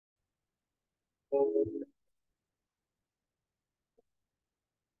Hey,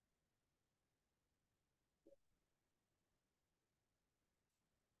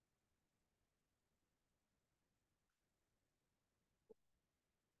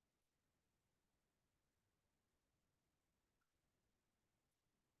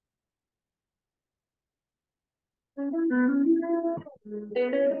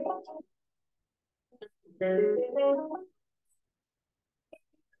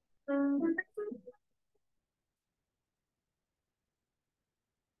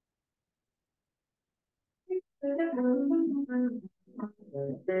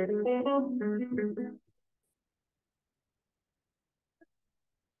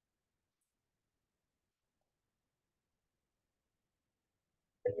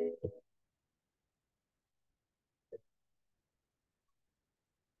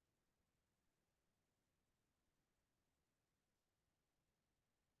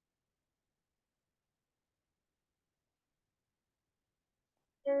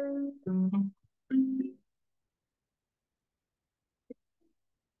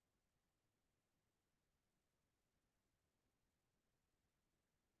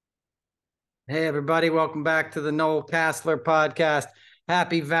 everybody, welcome back to the Noel Casler podcast.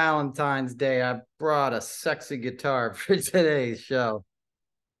 Happy Valentine's Day. I brought a sexy guitar for today's show.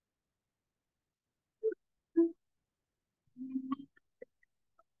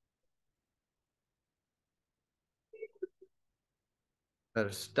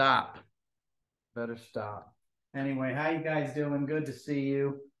 Better stop. Better stop. Anyway, how you guys doing? Good to see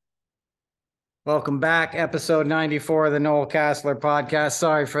you. Welcome back, episode 94 of the Noel Casler podcast.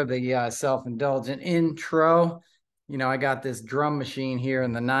 Sorry for the self-indulgent intro. You know, I got this drum machine here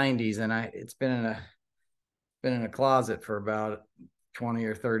in the 90s, and it's been in a closet for about 20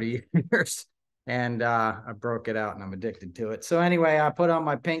 or 30 years. And I broke it out and I'm addicted to it. So anyway, I put on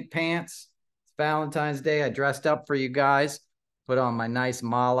my pink pants. It's Valentine's Day. I dressed up for you guys, put on my nice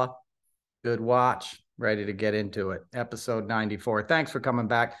mala, good watch, ready to get into it. Episode 94. Thanks for coming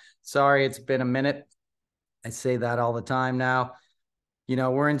back. Sorry, it's been a minute. I say that all the time now. You know,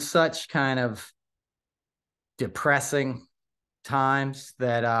 we're in such kind of depressing times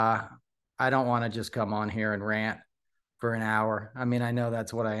that I don't want to just come on here and rant for an hour. I mean, I know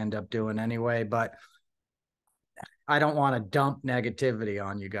that's what I end up doing anyway, but I don't want to dump negativity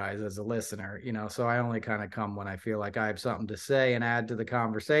on you guys as a listener, you know, so I only kind of come when I feel like I have something to say and add to the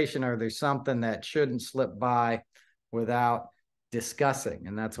conversation, or there's something that shouldn't slip by without discussing.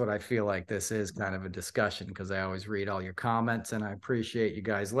 And that's what I feel like this is, kind of a discussion, because I always read all your comments and I appreciate you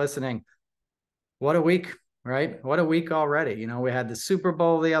guys listening. What a week, right? What a week already. You know, we had the Super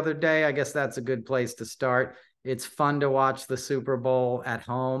Bowl the other day. I guess that's a good place to start. It's fun to watch the Super Bowl at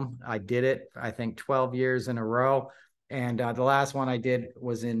home. I did it, I think, 12 years in a row. And the last one I did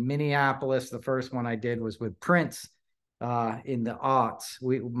was in Minneapolis. The first one I did was with Prince in the aughts.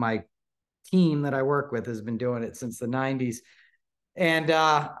 My team that I work with has been doing it since the 90s. And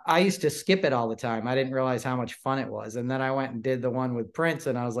I used to skip it all the time. I didn't realize how much fun it was. And then I went and did the one with Prince,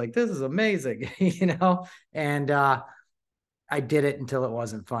 and I was like, this is amazing, you know? And I did it until it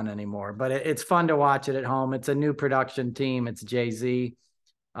wasn't fun anymore. But it's fun to watch it at home. It's a new production team. It's Jay-Z.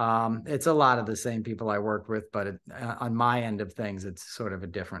 It's a lot of the same people I work with, but on my end of things, it's sort of a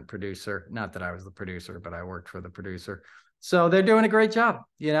different producer. Not that I was the producer, but I worked for the producer. So they're doing a great job,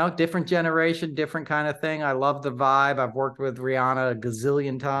 you know, different generation, different kind of thing. I love the vibe. I've worked with Rihanna a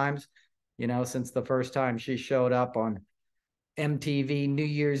gazillion times, you know, since the first time she showed up on MTV New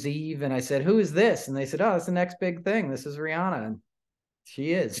Year's Eve. And I said, who is this? And they said, oh, it's the next big thing. This is Rihanna. And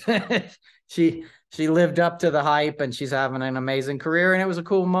she is. she lived up to the hype, and she's having an amazing career, and it was a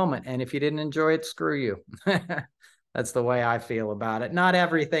cool moment. And if you didn't enjoy it, screw you. That's the way I feel about it. Not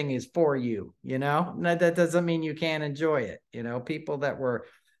everything is for you, you know? That doesn't mean you can't enjoy it. You know, people that were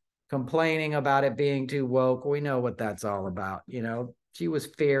complaining about it being too woke, we know what that's all about. You know, she was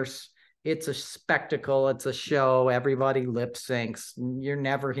fierce. It's a spectacle. It's a show. Everybody lip syncs. You're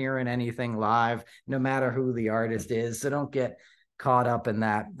never hearing anything live, no matter who the artist is. So don't get caught up in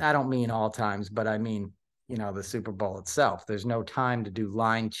that. I don't mean all times, but I mean, you know, the Super Bowl itself. There's no time to do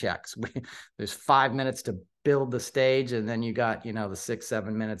line checks. There's 5 minutes to build the stage, and then you got, you know, the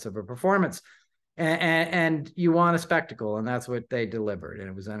 6-7 minutes of a performance, and you want a spectacle, and that's what they delivered, and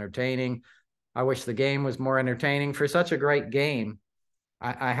it was entertaining. I wish the game was more entertaining. For such a great game,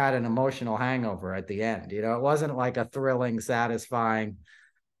 I had an emotional hangover at the end. You know, it wasn't like a thrilling, satisfying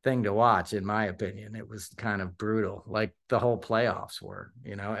thing to watch, in my opinion. It was kind of brutal, like the whole playoffs were.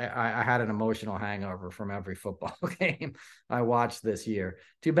 You know, I had an emotional hangover from every football game I watched this year.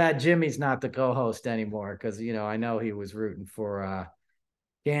 Too bad Jimmy's not the co-host anymore, because, you know, I know he was rooting for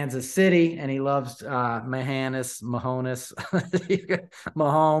Kansas City, and he loves Mahomes.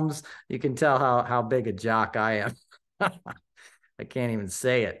 Mahomes. You can tell how big a jock I am. I can't even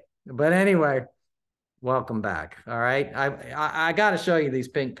say it. But anyway, welcome back. All right. I got to show you these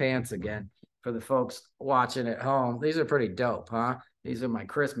pink pants again for the folks watching at home. These are pretty dope, huh? These are my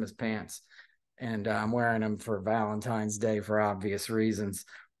Christmas pants, and I'm wearing them for Valentine's Day for obvious reasons.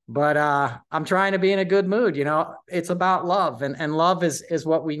 But I'm trying to be in a good mood. You know, it's about love, and love is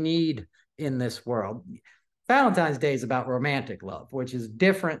what we need in this world. Valentine's Day is about romantic love, which is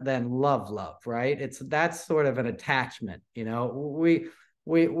different than love, right? That's sort of an attachment. You know,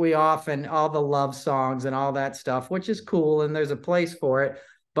 we often, all the love songs and all that stuff, which is cool, and there's a place for it.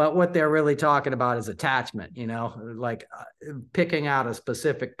 But what they're really talking about is attachment, you know, like picking out a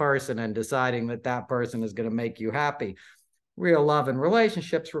specific person and deciding that that person is going to make you happy. Real love and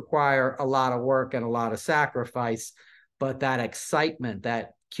relationships require a lot of work and a lot of sacrifice, but that excitement,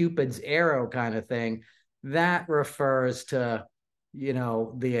 that Cupid's arrow kind of thing, that refers to, you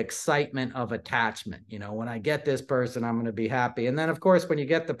know, the excitement of attachment. You know, when I get this person, I'm going to be happy. And then, of course, when you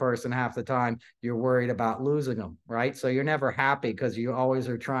get the person, half the time you're worried about losing them, right? So you're never happy because you always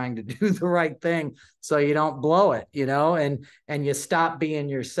are trying to do the right thing so you don't blow it, you know, and you stop being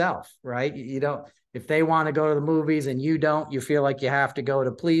yourself, right? You don't, if they want to go to the movies and you don't, you feel like you have to go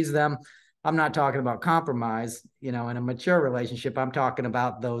to please them. I'm not talking about compromise, you know, in a mature relationship. I'm talking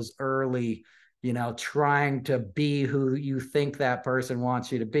about those early, you know, trying to be who you think that person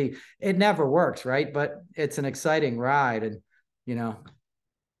wants you to be. It never works, right? But it's an exciting ride. And, you know,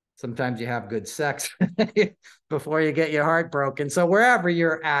 sometimes you have good sex before you get your heart broken. So wherever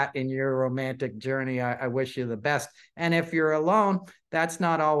you're at in your romantic journey, I wish you the best. And if you're alone, that's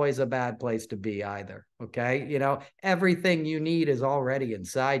not always a bad place to be either. Okay. You know, everything you need is already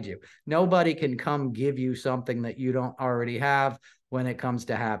inside you. Nobody can come give you something that you don't already have when it comes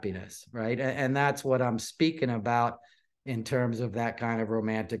to happiness, right? And that's what I'm speaking about in terms of that kind of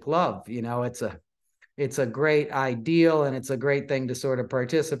romantic love. You know, it's a great ideal, and it's a great thing to sort of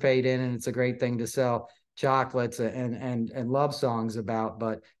participate in, and it's a great thing to sell chocolates and love songs about,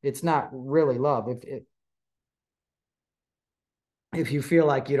 but it's not really love. If you feel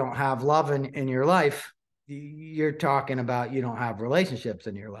like you don't have love in your life, you're talking about you don't have relationships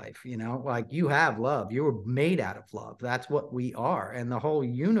in your life. You know, like, you have love. You were made out of love. That's what we are, and the whole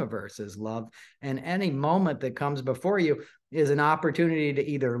universe is love. And any moment that comes before you is an opportunity to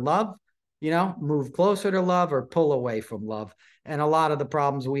either love, you know, move closer to love, or pull away from love. And a lot of the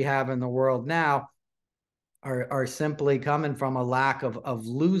problems we have in the world now are simply coming from a lack of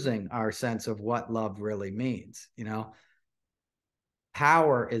losing our sense of what love really means. You know,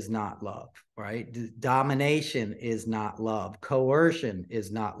 power is not love, right? Domination is not love. Coercion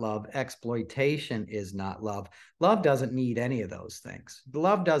is not love. Exploitation is not love. Love doesn't need any of those things.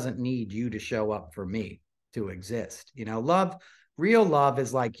 Love doesn't need you to show up for me to exist. You know, love, real love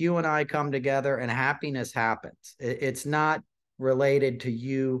is like you and I come together and happiness happens. It's not related to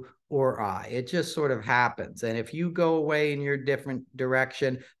you or I. It just sort of happens. And if you go away in your different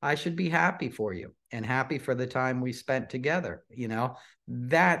direction, I should be happy for you and happy for the time we spent together. You know,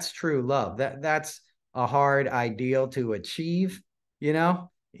 that's true love. That's a hard ideal to achieve, you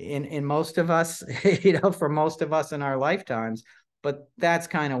know, in most of us, you know, for most of us in our lifetimes. But that's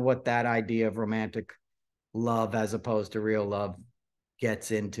kind of what that idea of romantic love as opposed to real love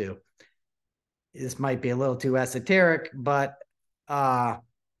gets into. This might be a little too esoteric, but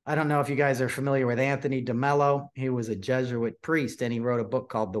I don't know if you guys are familiar with Anthony DeMello. He was a Jesuit priest, and he wrote a book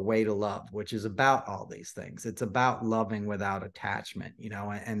called The Way to Love, which is about all these things. It's about loving without attachment, you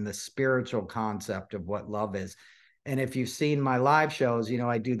know, and the spiritual concept of what love is. And if you've seen my live shows, you know,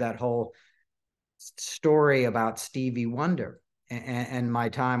 I do that whole story about Stevie Wonder and my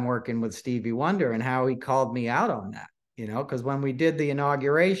time working with Stevie Wonder and how he called me out on that, you know, because when we did the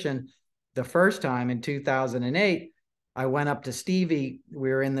inauguration the first time in 2008, I went up to Stevie. We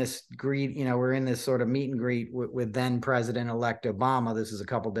were in this greet, you know, we're in this sort of meet and greet with then President-elect Obama. This is a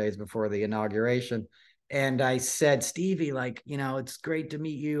couple days before the inauguration. And I said, Stevie, like, you know, it's great to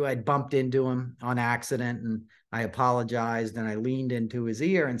meet you. I'd bumped into him on accident, and I apologized, and I leaned into his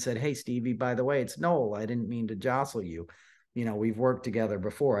ear and said, hey, Stevie, by the way, it's Noel. I didn't mean to jostle you. You know, we've worked together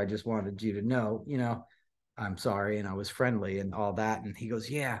before. I just wanted you to know, you know, I'm sorry. And I was friendly and all that. And he goes,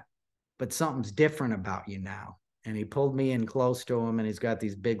 yeah, but something's different about you now. And he pulled me in close to him, and he's got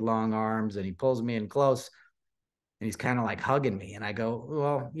these big long arms, and he pulls me in close, and he's kind of like hugging me. And I go,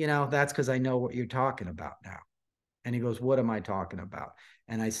 well, you know, that's because I know what you're talking about now. And he goes, what am I talking about?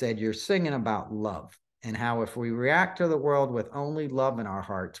 And I said, you're singing about love, and how if we react to the world with only love in our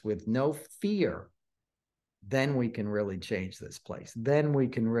hearts, with no fear, then we can really change this place. Then we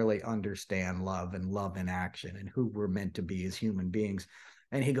can really understand love and love in action and who we're meant to be as human beings.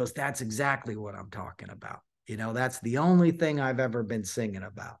 And he goes, that's exactly what I'm talking about. That's the only thing I've ever been singing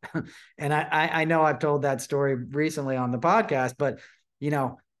about. And I know I've told that story recently on the podcast, but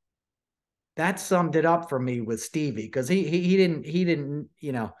that summed it up for me with Stevie, because he didn't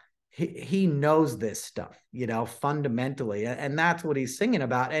he knows this stuff, fundamentally, and that's what he's singing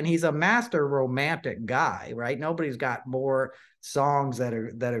about. And he's a master romantic guy, right? Nobody's got more songs that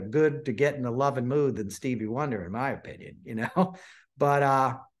are good to get in the loving mood than Stevie Wonder, in my opinion,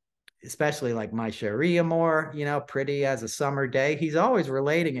 but especially like My Cherie Amour, Pretty as a Summer Day. He's always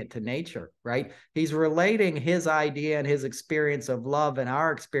relating it to nature, right? He's relating his idea and his experience of love and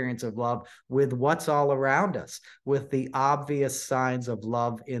our experience of love with what's all around us, with the obvious signs of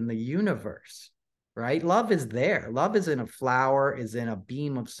love in the universe, right? Love is there. Love is in a flower, is in a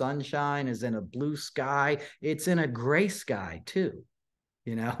beam of sunshine, is in a blue sky. It's in a gray sky too,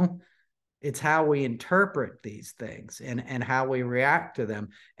 It's how we interpret these things and how we react to them.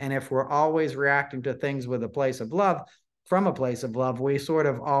 And if we're always reacting to things with a place of love, from a place of love, we sort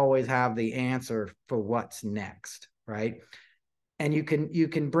of always have the answer for what's next, right? And you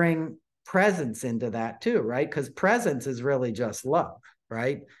can bring presence into that too, right? Because presence is really just love,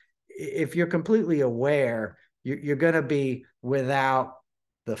 right? If you're completely aware, you're going to be without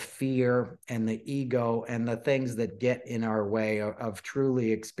the fear and the ego and the things that get in our way of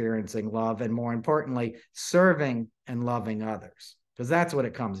truly experiencing love, and more importantly, serving and loving others, because that's what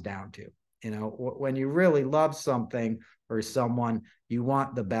it comes down to. When you really love something or someone, you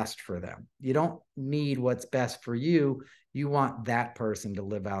want the best for them. You don't need what's best for you. You want that person to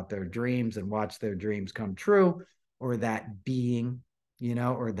live out their dreams and watch their dreams come true, or that being,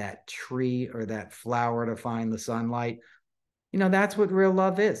 or that tree or that flower to find the sunlight. That's what real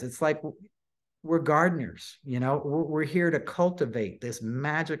love is. It's like we're gardeners, we're here to cultivate this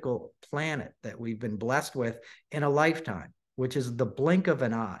magical planet that we've been blessed with in a lifetime, which is the blink of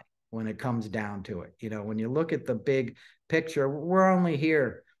an eye when it comes down to it. When you look at the big picture, we're only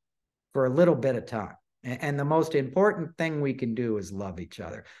here for a little bit of time. And the most important thing we can do is love each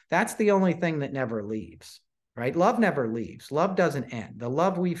other. That's the only thing that never leaves, right? Love never leaves. Love doesn't end. The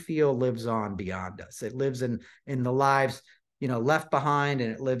love we feel lives on beyond us. It lives in the lives left behind,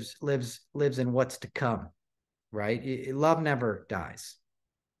 and it lives in what's to come, right? Love never dies.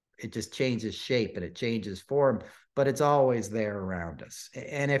 It just changes shape and it changes form, but it's always there around us.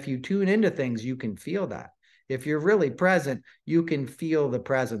 And if you tune into things, you can feel that. If you're really present, you can feel the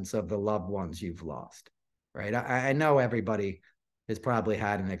presence of the loved ones you've lost, right? I know everybody has probably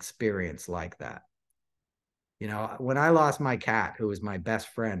had an experience like that. When I lost my cat, who was my best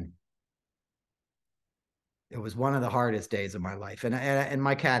friend, it was one of the hardest days of my life. And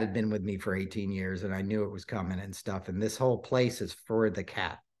my cat had been with me for 18 years, and I knew it was coming and stuff. And this whole place is for the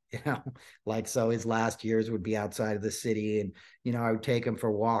cat, so his last years would be outside of the city. And, I would take him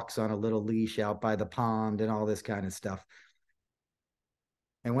for walks on a little leash out by the pond and all this kind of stuff.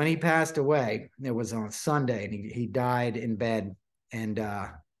 And when he passed away, it was on Sunday, and he died in bed and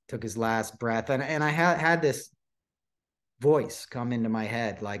took his last breath. And I had this voice come into my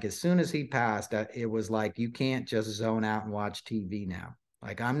head. Like, as soon as he passed, it was like, you can't just zone out and watch TV now.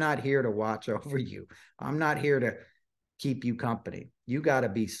 Like, I'm not here to watch over you. I'm not here to keep you company. You got to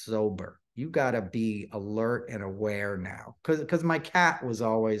be sober. You got to be alert and aware now. Because my cat was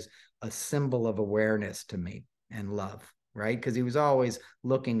always a symbol of awareness to me and love, right? Because he was always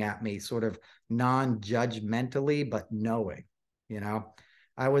looking at me sort of non-judgmentally, but knowing,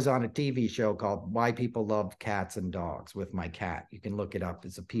 I was on a TV show called Why People Love Cats and Dogs with my cat. You can look it up.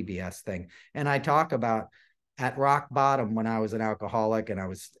 It's a PBS thing. And I talk about at rock bottom, when I was an alcoholic and I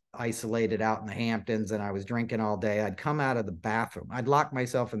was isolated out in the Hamptons and I was drinking all day, I'd come out of the bathroom. I'd lock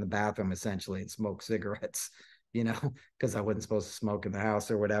myself in the bathroom essentially and smoke cigarettes, because I wasn't supposed to smoke in the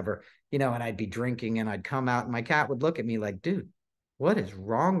house or whatever, and I'd be drinking and I'd come out and my cat would look at me like, dude, what is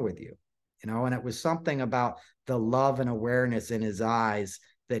wrong with you? And it was something about the love and awareness in his eyes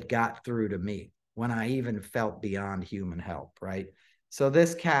that got through to me when I even felt beyond human help, right? So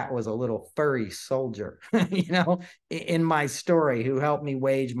this cat was a little furry soldier, in my story, who helped me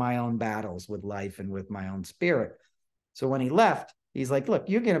wage my own battles with life and with my own spirit. So when he left, he's like, look,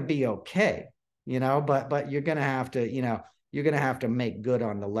 you're going to be okay, but you're going to have to, you're going to have to make good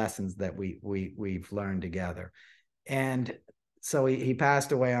on the lessons that we've learned together. And so he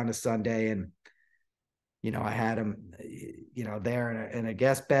passed away on a Sunday, and I had him, there in a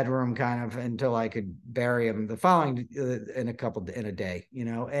guest bedroom kind of until I could bury him the following in a day,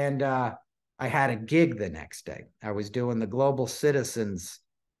 and I had a gig the next day. I was doing the Global Citizens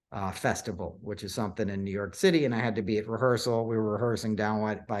festival, which is something in New York City. And I had to be at rehearsal. We were rehearsing down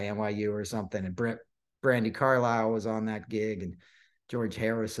by NYU or something. And Brandy Carlisle was on that gig, and George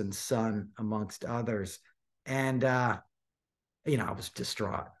Harrison's son, amongst others. And, I was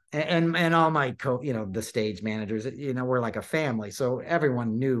distraught. And all my the stage managers, we're like a family. So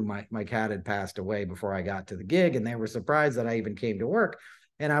everyone knew my cat had passed away before I got to the gig. And they were surprised that I even came to work.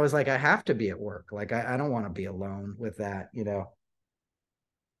 And I was like, I have to be at work. Like, I don't want to be alone with that,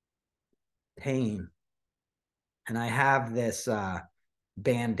 pain. And I have this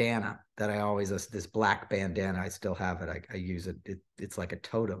bandana that I always, this black bandana. I still have it. I use it. It's like a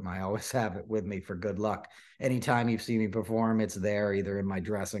totem. I always have it with me for good luck. Anytime you see me perform, it's there, either in my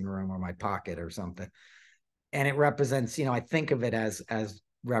dressing room or my pocket or something. And it represents, I think of it as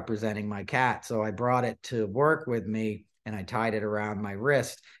representing my cat. So I brought it to work with me, and I tied it around my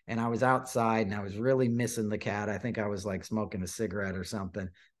wrist, and I was outside and I was really missing the cat. I think I was like smoking a cigarette or something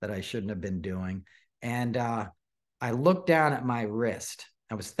that I shouldn't have been doing. And I looked down at my wrist.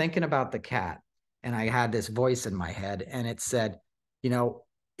 I was thinking about the cat, and I had this voice in my head, and it said,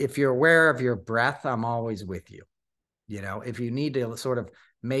 if you're aware of your breath, I'm always with you. If you need to sort of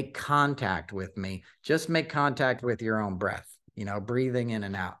make contact with me, just make contact with your own breath, breathing in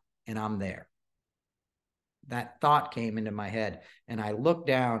and out, and I'm there. That thought came into my head, and I looked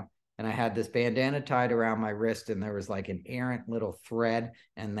down, and I had this bandana tied around my wrist, and there was like an errant little thread,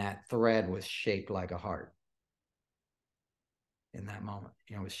 and that thread was shaped like a heart. In that moment,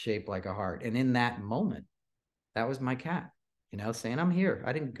 it was shaped like a heart. And in that moment, that was my cat, saying, I'm here.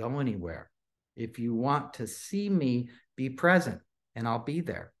 I didn't go anywhere. If you want to see me, be present, and I'll be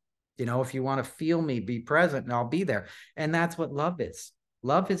there. If you want to feel me, be present, and I'll be there. And that's what love is.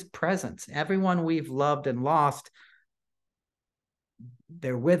 Love is presence. Everyone we've loved and lost,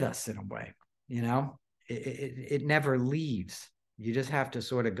 they're with us in a way. It never leaves. You just have to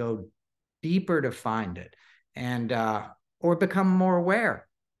sort of go deeper to find it, and or become more aware.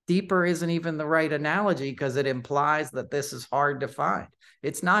 Deeper isn't even the right analogy, because it implies that this is hard to find.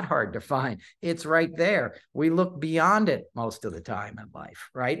 It's not hard to find. It's right there. We look beyond it most of the time in life,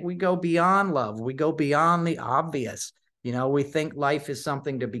 right? We go beyond love. We go beyond the obvious. We think life is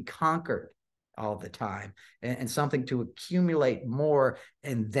something to be conquered all the time, and something to accumulate more,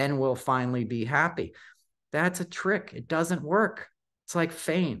 and then we'll finally be happy. That's a trick. It doesn't work. It's like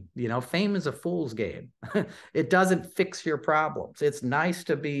fame. Fame is a fool's game. It doesn't fix your problems. It's nice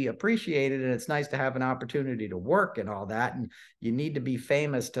to be appreciated, and it's nice to have an opportunity to work and all that. And you need to be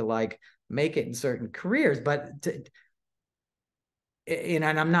famous to like make it in certain careers. And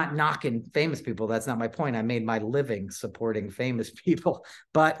I'm not knocking famous people. That's not my point. I made my living supporting famous people.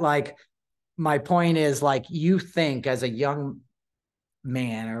 But like, my point is, like, you think as a young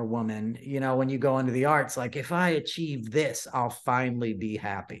man or woman, when you go into the arts, like, if I achieve this, I'll finally be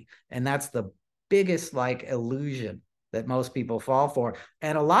happy. And that's the biggest like illusion that most people fall for.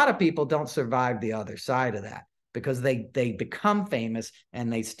 And a lot of people don't survive the other side of that, because they become famous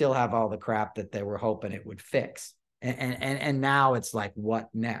and they still have all the crap that they were hoping it would fix. And now it's like, what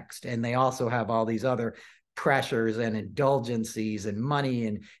next? And they also have all these other pressures and indulgencies and money,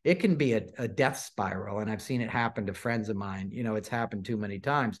 and it can be a death spiral. And I've seen it happen to friends of mine. It's happened too many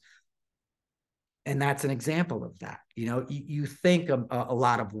times, and that's an example of that. You think a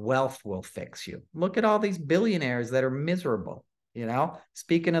lot of wealth will fix you. Look at all these billionaires that are miserable.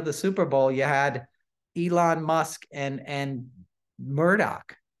 Speaking of the Super Bowl, you had Elon Musk and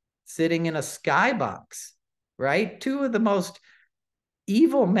Murdoch sitting in a skybox, right? Two of the most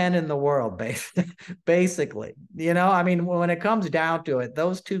evil men in the world, basically. When it comes down to it,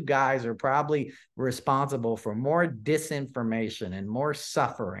 those two guys are probably responsible for more disinformation and more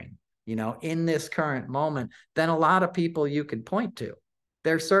suffering, in this current moment than a lot of people you could point to.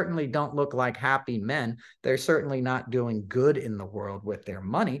 They certainly don't look like happy men. They're certainly not doing good in the world with their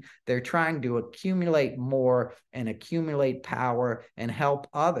money. They're trying to accumulate more and accumulate power and help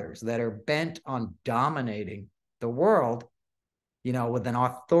others that are bent on dominating the world, with an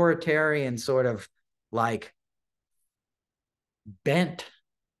authoritarian sort of like bent,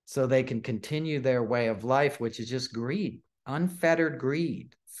 so they can continue their way of life, which is just greed, unfettered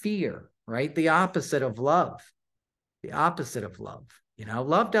greed, fear, right? The opposite of love. The opposite of love.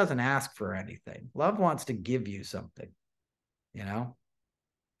 Love doesn't ask for anything. Love wants to give you something.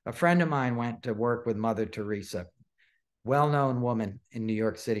 A friend of mine went to work with Mother Teresa, well-known woman in New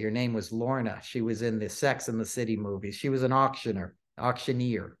York City. Her name was Lorna. She was in the Sex and the City movies. She was an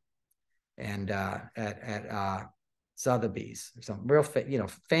auctioneer, and at Sotheby's or something, real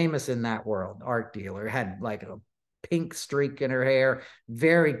famous in that world, art dealer. Had like a pink streak in her hair.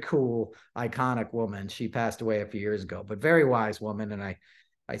 Very cool, iconic woman. She passed away a few years ago, but very wise woman. And I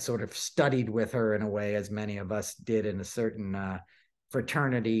I sort of studied with her in a way, as many of us did in a certain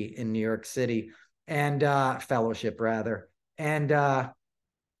fraternity in New York City, and fellowship rather. And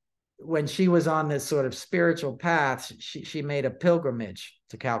when she was on this sort of spiritual path, she made a pilgrimage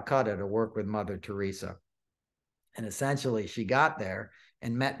to Calcutta to work with Mother Teresa. And essentially she got there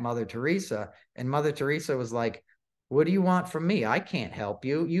and met Mother Teresa, and Mother Teresa was like, what do you want from me? I can't help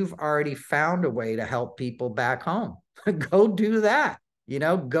you. You've already found a way to help people back home. Go do that.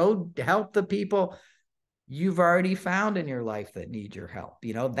 Go help the people you've already found in your life that need your help.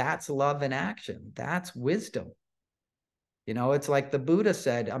 That's love in action. That's wisdom. It's like the Buddha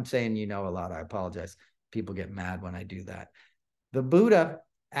said, I'm saying a lot, I apologize. People get mad when I do that. The Buddha,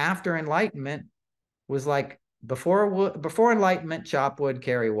 after enlightenment, was like, before enlightenment, chop wood,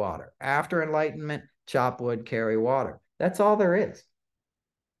 carry water. After enlightenment, chop wood, carry water. That's all there is.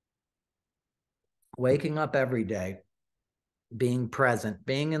 Waking up every day, being present,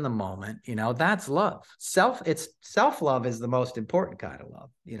 being in the moment, that's love. Self-love is the most important kind of love.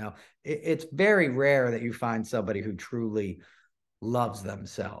 It's very rare that you find somebody who truly loves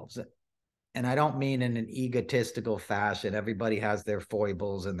themselves. And I don't mean in an egotistical fashion. Everybody has their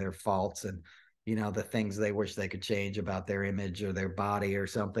foibles and their faults and, the things they wish they could change about their image or their body or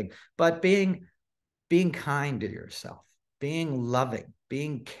something. But being kind to yourself, being loving,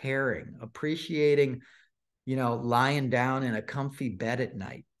 being caring, appreciating, lying down in a comfy bed at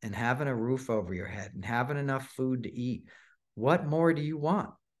night and having a roof over your head and having enough food to eat. What more do you want?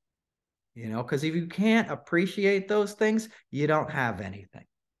 Because if you can't appreciate those things, you don't have anything.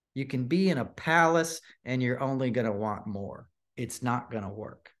 You can be in a palace and you're only going to want more. It's not going to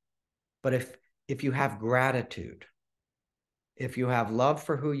work. But if you have gratitude, if you have love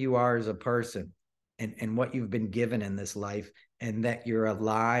for who you are as a person and what you've been given in this life, and that you're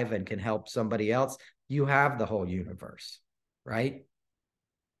alive and can help somebody else, you have the whole universe, right?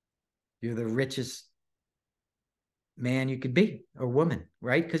 You're the richest man you could be, or woman,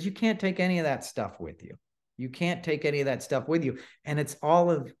 right? Because you can't take any of that stuff with you. You can't take any of that stuff with you. And it's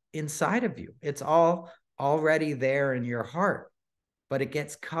all inside of you. It's all already there in your heart, but it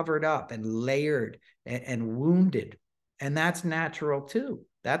gets covered up and layered and wounded. And that's natural too.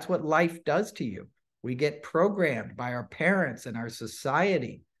 That's what life does to you. We get programmed by our parents and our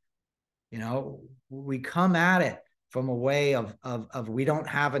society. We come at it from a way of we don't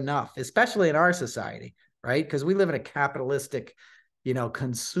have enough, especially in our society, right? Because we live in a capitalistic,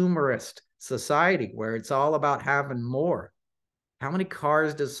 consumerist society where it's all about having more. How many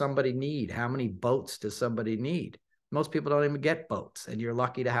cars does somebody need? How many boats does somebody need? Most people don't even get boats, and you're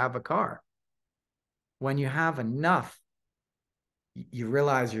lucky to have a car. When you have enough, you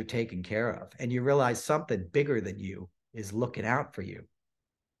realize you're taken care of, and you realize something bigger than you is looking out for you.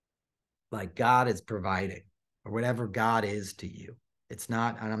 Like God is providing, or whatever God is to you. It's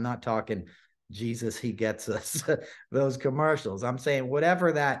not, and I'm not talking Jesus, he gets us, those commercials. I'm saying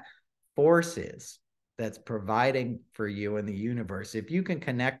whatever that force is that's providing for you in the universe, if you can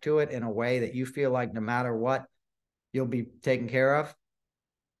connect to it in a way that you feel like no matter what, you'll be taken care of,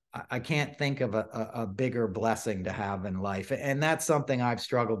 I can't think of a bigger blessing to have in life. And that's something I've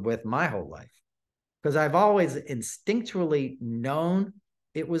struggled with my whole life, because I've always instinctually known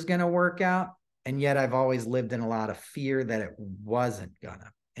it was going to work out. And yet I've always lived in a lot of fear that it wasn't gonna.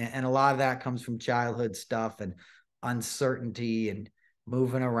 And a lot of that comes from childhood stuff and uncertainty and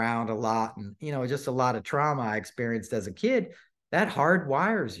moving around a lot. And, just a lot of trauma I experienced as a kid that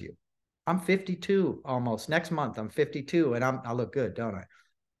hardwires you. I'm 52 almost. Next month, I'm 52, and I look good, don't I?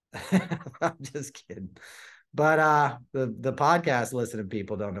 I'm just kidding. But the podcast listening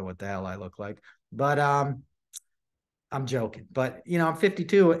people don't know what the hell I look like. But I'm joking. But I'm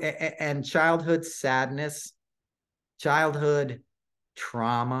 52, and childhood sadness, childhood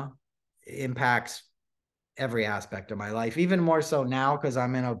trauma impacts every aspect of my life, even more so now because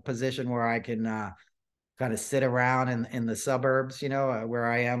I'm in a position where I can kind of sit around in the suburbs, where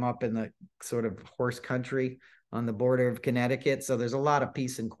I am up in the sort of horse country on the border of Connecticut. So there's a lot of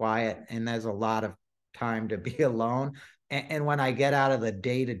peace and quiet, and there's a lot of time to be alone. And when I get out of the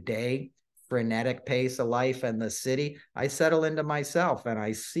day-to-day frenetic pace of life in the city, I settle into myself and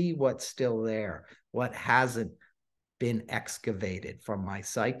I see what's still there, what hasn't been excavated from my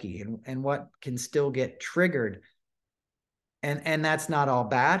psyche, and what can still get triggered. And that's not all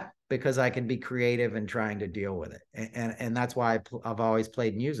bad, because I can be creative in trying to deal with it. And that's why I've always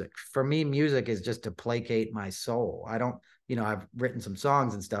played music. For me, music is just to placate my soul. I don't, I've written some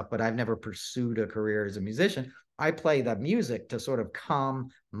songs and stuff, but I've never pursued a career as a musician. I play the music to sort of calm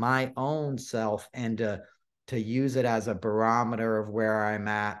my own self and to use it as a barometer of where I'm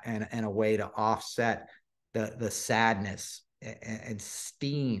at, and a way to offset the sadness and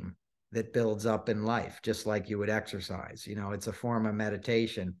steam that builds up in life, just like you would exercise. You know, it's a form of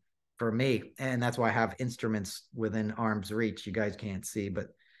meditation for me. And that's why I have instruments within arm's reach. You guys can't see, but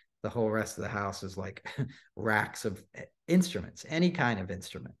the whole rest of the house is like racks of instruments, any kind of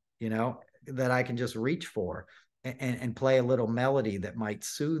instrument, you know, that I can just reach for and play a little melody that might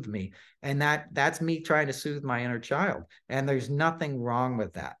soothe me. And that's me trying to soothe my inner child. And there's nothing wrong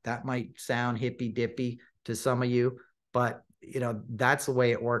with that. That might sound hippy dippy to some of you, but you know, that's the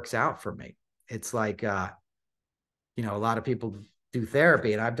way it works out for me. It's like, you know, a lot of people do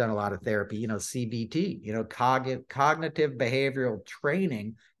therapy, and I've done a lot of therapy, you know, CBT, you know, cognitive behavioral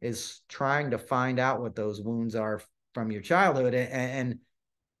training is trying to find out what those wounds are from your childhood and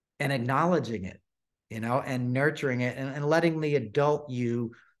acknowledging it, you know, and nurturing it and letting the adult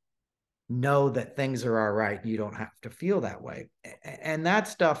you know that things are all right. You don't have to feel that way. And that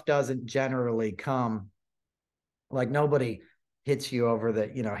stuff doesn't generally come, like nobody hits you over the,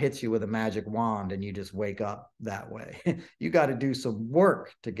 you know, hits you with a magic wand and you just wake up that way. You got to do some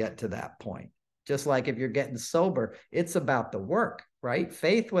work to get to that point. Just like if you're getting sober, it's about the work, right?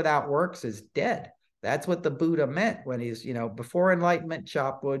 Faith without works is dead. That's what the Buddha meant when he's, you know, before enlightenment,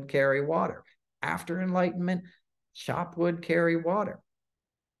 chop wood, carry water. After enlightenment, chop wood, carry water.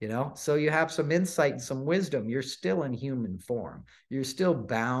 You know, so you have some insight and some wisdom. You're still in human form. You're still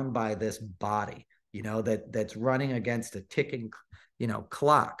bound by this body, you know, that's running against a ticking, you know,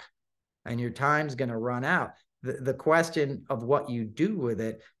 clock, and your time's going to run out. The question of what you do with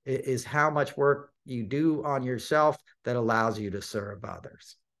it is how much work you do on yourself that allows you to serve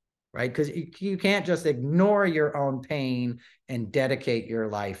others, right? Because you can't just ignore your own pain and dedicate your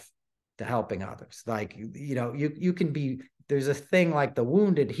life to helping others. Like, you know, you can be, there's a thing like the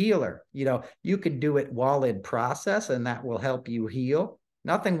wounded healer, you know, you can do it while in process and that will help you heal.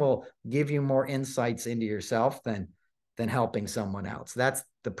 Nothing will give you more insights into yourself than helping someone else. That's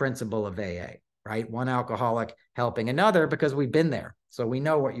the principle of AA, right? One alcoholic helping another, because we've been there. So we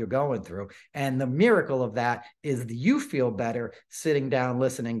know what you're going through. And the miracle of that is that you feel better sitting down,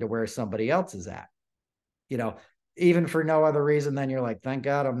 listening to where somebody else is at, you know, even for no other reason than you're like, thank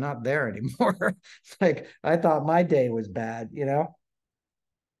God I'm not there anymore. Like, I thought my day was bad, you know?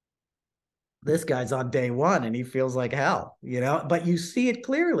 This guy's on day one and he feels like hell, you know, but you see it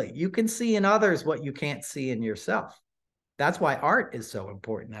clearly. You can see in others what you can't see in yourself. That's why art is so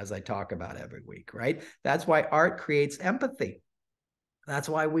important, as I talk about every week, right? That's why art creates empathy. That's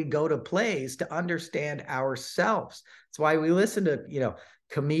why we go to plays, to understand ourselves. That's why we listen to, you know,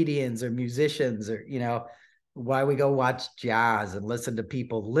 comedians or musicians, or, you know, why we go watch jazz and listen to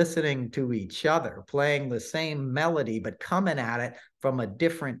people listening to each other, playing the same melody, but coming at it from a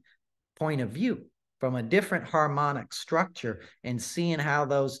different point of view, from a different harmonic structure, and seeing how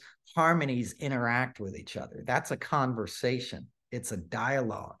those harmonies interact with each other. That's a conversation. It's a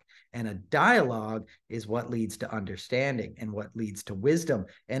dialogue. And a dialogue is what leads to understanding and what leads to wisdom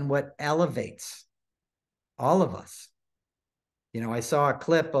and what elevates all of us. You know, I saw a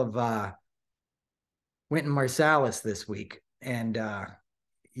clip of Wynton Marsalis this week, and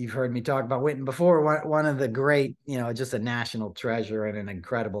you've heard me talk about Wynton before. One of the great, you know, just a national treasure and an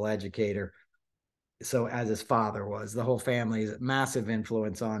incredible educator. So as his father was, the whole family is a massive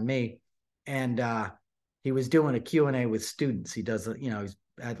influence on me. And he was doing a Q&A with students. He does, you know, he's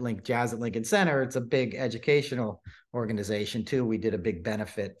at Jazz at Lincoln Center. It's a big educational organization too. We did a big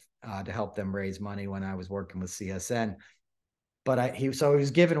benefit to help them raise money when I was working with CSN. But he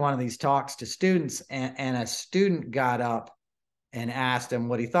was giving one of these talks to students, and a student got up and asked him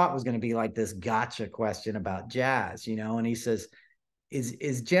what he thought was going to be like this gotcha question about jazz, you know, and he says,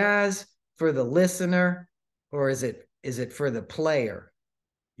 is jazz for the listener, or is it for the player,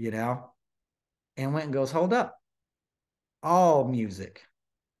 you know? And Wynton goes, hold up. All music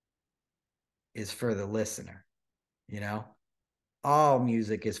is for the listener, you know? All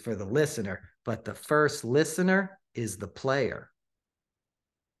music is for the listener, but the first listener is the player.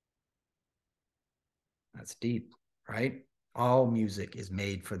 That's deep, right? All music is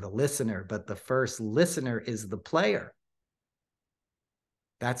made for the listener, but the first listener is the player.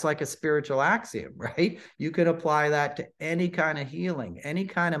 That's like a spiritual axiom, right? You can apply that to any kind of healing, any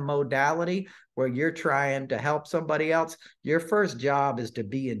kind of modality where you're trying to help somebody else. Your first job is to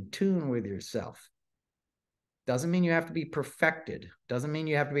be in tune with yourself. Doesn't mean you have to be perfected. Doesn't mean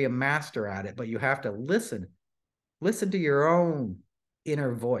you have to be a master at it, but you have to listen. Listen to your own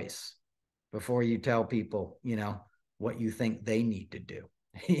inner voice before you tell people, you know, what you think they need to do,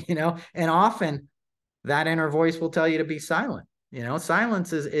 you know? And often that inner voice will tell you to be silent. You know,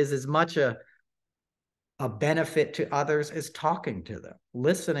 silence is as much a benefit to others as talking to them.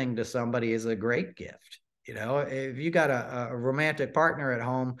 Listening to somebody is a great gift. You know, if you got a romantic partner at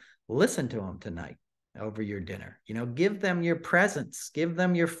home, listen to them tonight over your dinner. You know, give them your presence, give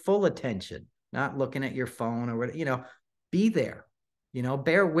them your full attention, not looking at your phone or what, you know, be there, you know,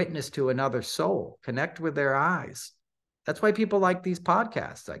 bear witness to another soul, connect with their eyes. That's why people like these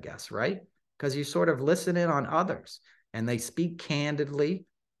podcasts, I guess, right? Because you sort of listen in on others and they speak candidly,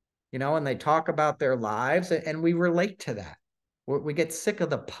 you know, and they talk about their lives and we relate to that. We get sick of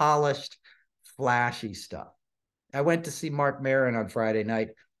the polished, flashy stuff. I went to see Mark Maron on Friday night.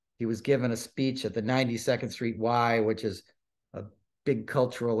 He was giving a speech at the 92nd Street Y, which is a big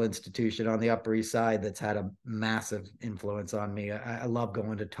cultural institution on the Upper East Side that's had a massive influence on me. I love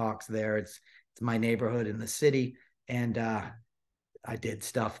going to talks there. It's my neighborhood in the city, and I did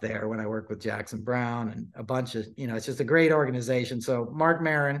stuff there when I worked with Jackson Brown and a bunch of, you know, it's just a great organization. So Mark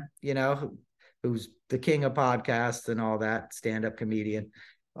Maron, you know, who's the king of podcasts and all that, stand-up comedian,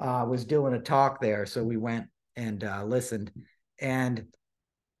 was doing a talk there. So we went and listened. And,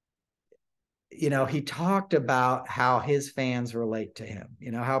 you know, he talked about how his fans relate to him,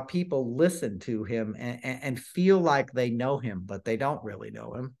 you know, how people listen to him and feel like they know him, but they don't really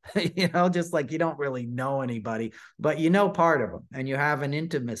know him, you know, just like you don't really know anybody, but you know part of them and you have an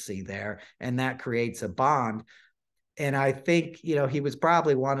intimacy there and that creates a bond. And I think, you know, he was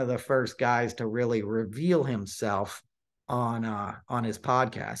probably one of the first guys to really reveal himself on his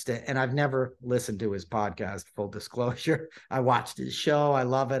podcast. And I've never listened to his podcast, full disclosure. I watched his show. I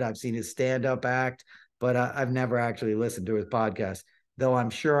love it. I've seen his stand-up act, but I've never actually listened to his podcast, though I'm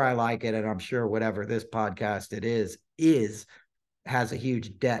sure I like it. And I'm sure whatever this podcast it is has a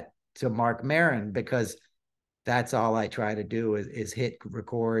huge debt to Mark Maron, because that's all I try to do is hit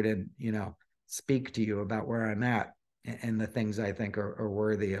record and, you know, speak to you about where I'm at and the things I think are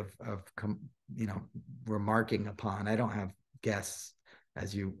worthy of you know, remarking upon. I don't have guests,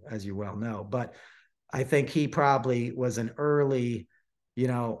 as you well know, but I think he probably was an early, you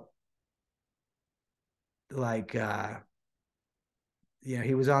know, like you know,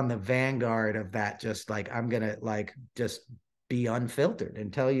 he was on the vanguard of that, just like, I'm gonna like just be unfiltered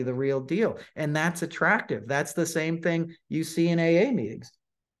and tell you the real deal. And that's attractive. That's the same thing you see in AA meetings.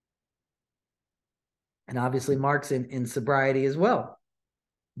 And obviously Mark's in sobriety as well.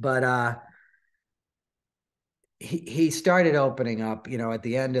 But he started opening up, you know, at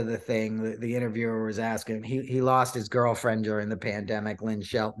the end of the thing, the interviewer was asking him, he lost his girlfriend during the pandemic, Lynn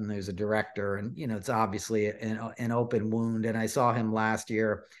Shelton, who's a director. And, you know, it's obviously an open wound. And I saw him last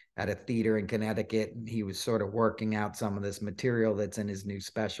year at a theater in Connecticut, and he was sort of working out some of this material that's in his new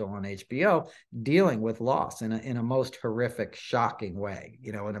special on HBO, dealing with loss in a most horrific, shocking way.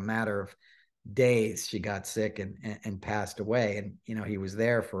 You know, in a matter of days, she got sick and passed away. And, you know, he was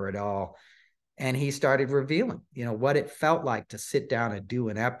there for it all. And he started revealing, you know, what it felt like to sit down and do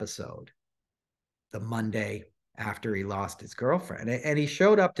an episode the Monday after he lost his girlfriend. And he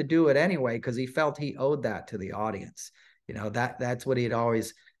showed up to do it anyway because he felt he owed that to the audience. You know, that's what he'd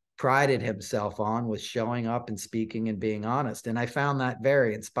always prided himself on, was showing up and speaking and being honest. And I found that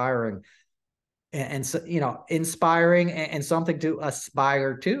very inspiring. And so, you know, inspiring and something to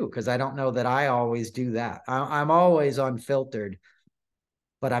aspire to, because I don't know that I always do that. I'm always unfiltered,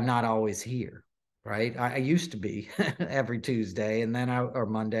 but I'm not always here, right? I used to be every Tuesday, and then or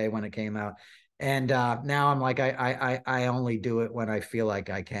Monday when it came out, and now I'm like I only do it when I feel like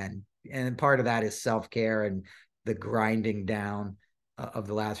I can, and part of that is self-care and the grinding down of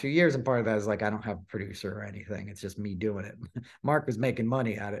the last few years, and part of that is like I don't have a producer or anything; it's just me doing it. Mark was making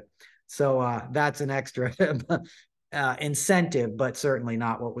money at it, so that's an extra incentive, but certainly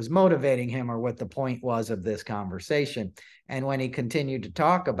not what was motivating him or what the point was of this conversation. And when he continued to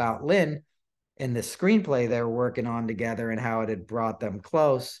talk about Lynn and the screenplay they were working on together and how it had brought them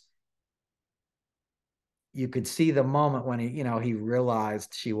close, you could see the moment when he, you know, he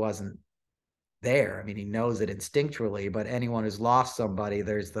realized she wasn't there. I mean, he knows it instinctually, but anyone who's lost somebody,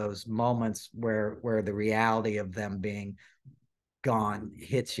 there's those moments where the reality of them being gone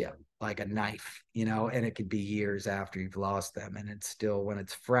hits you like a knife, you know, and it could be years after you've lost them. And it's still, when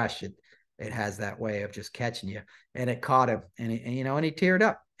it's fresh, it has that way of just catching you. And it caught him, and you know, and he teared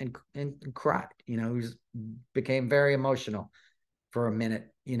up and cried, you know, he became very emotional for a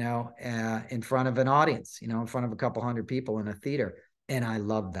minute, you know, in front of an audience, you know, in front of a couple hundred people in a theater. And I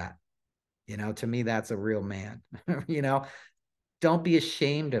love that. You know, to me, that's a real man. You know, don't be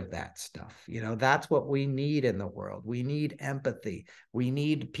ashamed of that stuff. You know, that's what we need in the world. We need empathy. We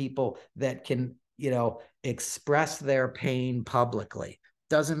need people that can, you know, express their pain publicly.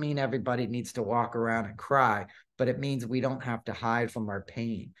 Doesn't mean everybody needs to walk around and cry, but it means we don't have to hide from our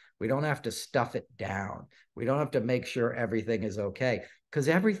pain. We don't have to stuff it down. We don't have to make sure everything is okay, because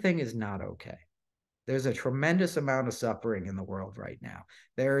everything is not okay. There's a tremendous amount of suffering in the world right now.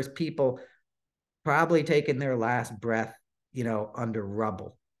 There's people probably taking their last breath, under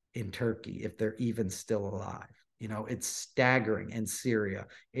rubble in Turkey, if they're even still alive. It's staggering in Syria.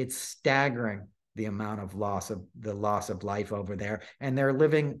 It's staggering the amount of loss of life over there. And they're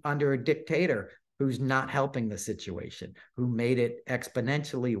living under a dictator who's not helping the situation, who made it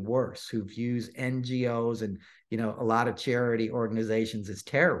exponentially worse, who views NGOs and, a lot of charity organizations as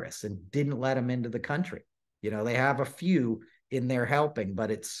terrorists and didn't let them into the country. They have a few in there helping,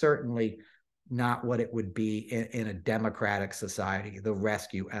 but it's certainly not what it would be in a democratic society, the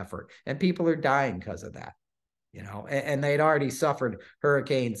rescue effort. And people are dying because of that, and they'd already suffered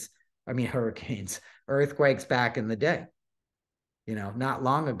earthquakes back in the day, not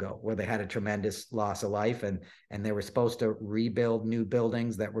long ago, where they had a tremendous loss of life, and they were supposed to rebuild new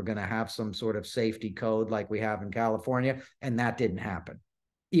buildings that were going to have some sort of safety code like we have in California, and that didn't happen.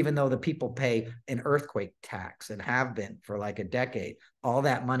 Even though the people pay an earthquake tax and have been for like a decade, all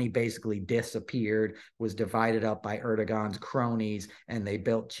that money basically disappeared, was divided up by Erdogan's cronies, and they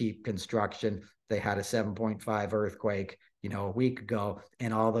built cheap construction. They had a 7.5 earthquake, a week ago,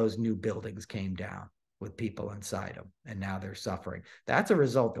 and all those new buildings came down with people inside them, and now they're suffering. That's a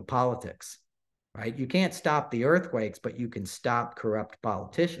result of politics, right? You can't stop the earthquakes, but you can stop corrupt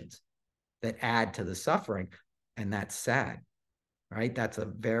politicians that add to the suffering, and that's sad. Right? That's a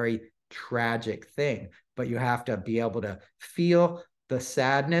very tragic thing, but you have to be able to feel the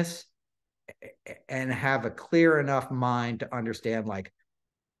sadness and have a clear enough mind to understand, like,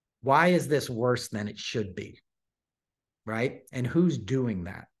 why is this worse than it should be? Right? And who's doing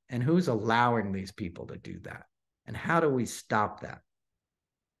that? And who's allowing these people to do that? And how do we stop that?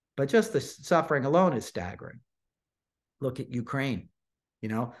 But just the suffering alone is staggering. Look at Ukraine,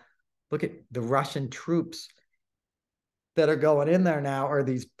 look at the Russian troops that are going in there now are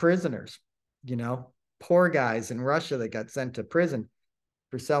these prisoners, poor guys in Russia that got sent to prison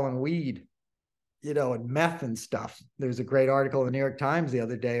for selling weed, and meth and stuff. There's a great article in the New York Times the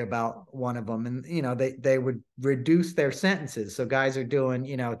other day about one of them. And, they would reduce their sentences. So guys are doing,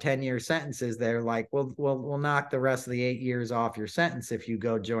 10-year sentences. They're like, we'll knock the rest of the 8 years off your sentence if you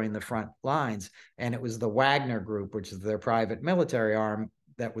go join the front lines. And it was the Wagner Group, which is their private military arm,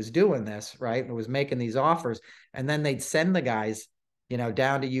 that was doing this, right? It was making these offers. And then they'd send the guys,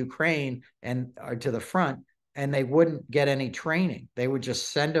 down to Ukraine or to the front, and they wouldn't get any training. They would just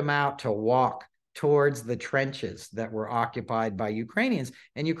send them out to walk towards the trenches that were occupied by Ukrainians,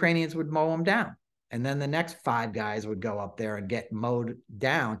 and Ukrainians would mow them down. And then the next 5 guys would go up there and get mowed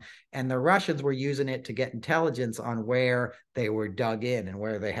down. And the Russians were using it to get intelligence on where they were dug in and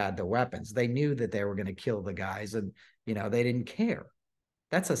where they had the weapons. They knew that they were going to kill the guys, and, they didn't care.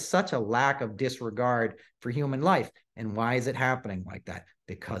 That's such a lack of disregard for human life. And why is it happening like that?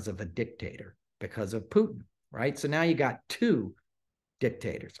 Because of a dictator, because of Putin, right? So now you got 2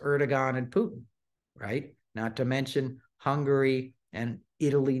 dictators, Erdogan and Putin, right? Not to mention Hungary and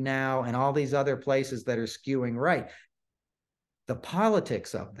Italy now, and all these other places that are skewing right. The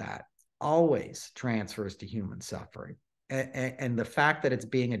politics of that always transfers to human suffering. And the fact that it's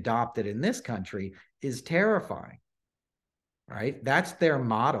being adopted in this country is terrifying. Right? That's their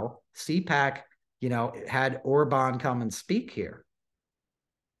model. CPAC, had Orban come and speak here.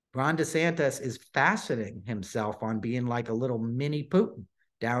 Ron DeSantis is fastening himself on being like a little mini Putin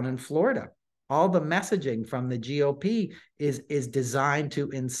down in Florida. All the messaging from the GOP is designed to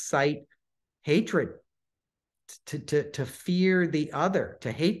incite hatred, to fear the other,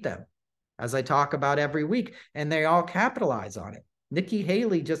 to hate them, as I talk about every week. And they all capitalize on it. Nikki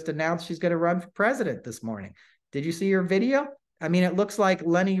Haley just announced she's going to run for president this morning. Did you see her video? I mean, it looks like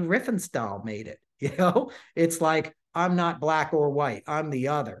Leni Riefenstahl made it, It's like, I'm not black or white, I'm the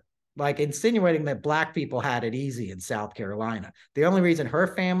other. Like insinuating that black people had it easy in South Carolina. The only reason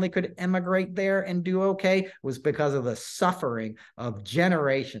her family could emigrate there and do okay was because of the suffering of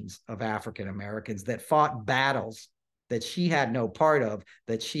generations of African Americans that fought battles that she had no part of,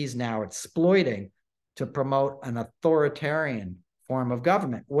 that she's now exploiting to promote an authoritarian form of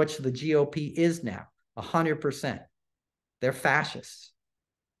government, which the GOP is now, 100%. They're fascists,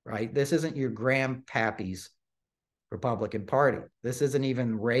 right? This isn't your grandpappy's Republican Party. This isn't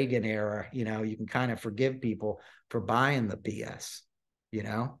even Reagan era. You can kind of forgive people for buying the BS.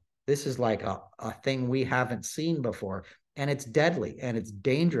 This is like a thing we haven't seen before. And it's deadly and it's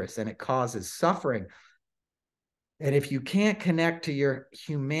dangerous and it causes suffering. And if you can't connect to your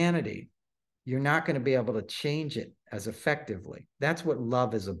humanity, you're not going to be able to change it as effectively. That's what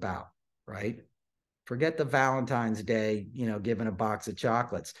love is about, right? Forget the Valentine's Day, giving a box of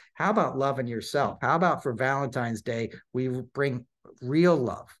chocolates. How about loving yourself? How about for Valentine's Day, we bring real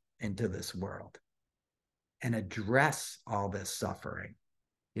love into this world, and address all this suffering.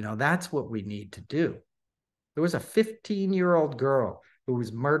 You know, that's what we need to do. There was a 15-year-old girl who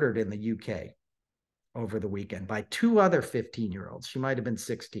was murdered in the UK over the weekend by two other 15-year-olds. She might have been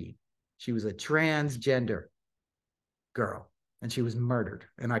 16. She was a transgender girl, and she was murdered.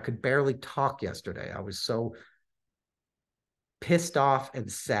 And I could barely talk yesterday. I was so pissed off and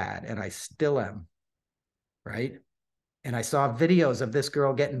sad, and I still am, right? And I saw videos of this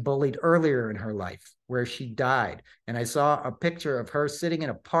girl getting bullied earlier in her life where she died. And I saw a picture of her sitting in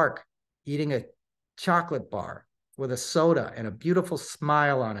a park eating a chocolate bar with a soda and a beautiful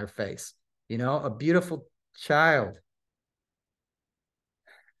smile on her face, you know, a beautiful child.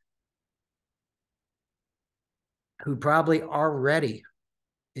 Who probably already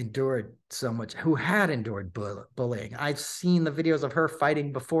endured so much, who had endured bullying. I've seen the videos of her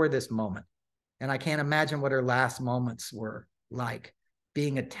fighting before this moment, and I can't imagine what her last moments were like,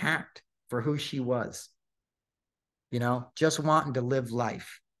 being attacked for who she was, you know, just wanting to live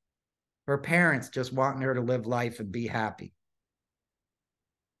life. Her parents just wanting her to live life and be happy.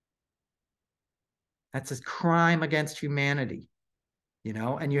 That's a crime against humanity, you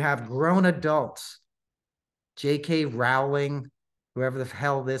know, and you have grown adults, J.K. Rowling, whoever the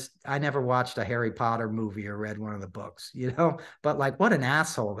hell this, I never watched a Harry Potter movie or read one of the books, you know, but like what an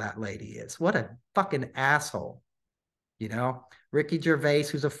asshole that lady is. What a fucking asshole, you know. Ricky Gervais,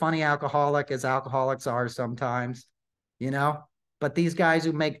 who's a funny alcoholic, as alcoholics are sometimes, you know, but these guys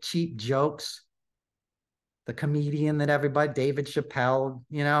who make cheap jokes, the comedian that everybody, David Chappelle,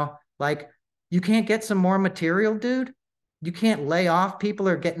 you know, like you can't get some more material, dude. You can't lay off people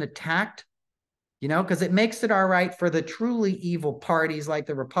who are getting attacked, you know, because it makes it all right for the truly evil parties like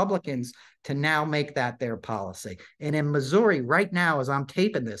the Republicans to now make that their policy. And in Missouri right now, as I'm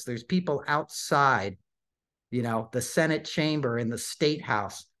taping this, there's people outside, you know, the Senate chamber in the state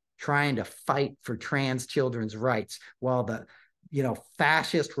house trying to fight for trans children's rights while the, you know,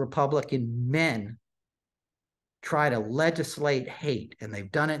 fascist Republican men try to legislate hate. And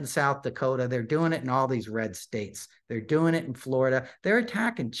they've done it in South Dakota. They're doing it in all these red states. They're doing it in Florida. They're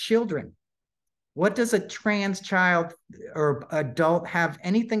attacking children. What does a trans child or adult have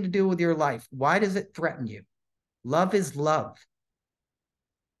anything to do with your life? Why does it threaten you? Love is love.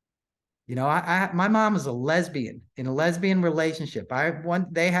 You know, my mom is a lesbian in a lesbian relationship.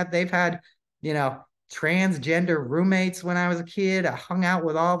 They've had, you know, transgender roommates when I was a kid. I hung out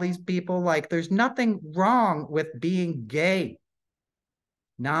with all these people. Like, there's nothing wrong with being gay,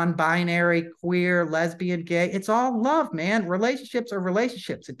 non-binary, queer, lesbian, gay. It's all love, man. Relationships are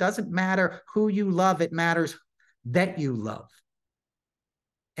relationships. It doesn't matter who you love. It matters that you love.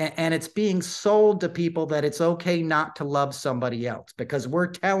 And it's being sold to people that it's okay not to love somebody else because we're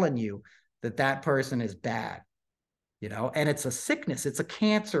telling you that that person is bad, you know, and it's a sickness. It's a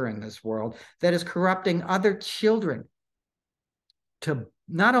cancer in this world that is corrupting other children to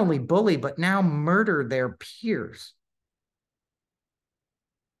not only bully, but now murder their peers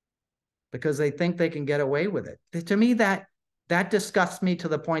because they think they can get away with it. To me, that disgusts me to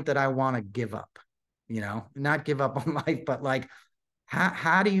the point that I want to give up, you know, not give up on life, but like,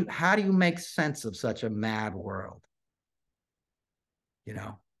 how do you make sense of such a mad world? You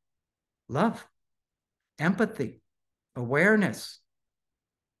know, love, empathy, awareness,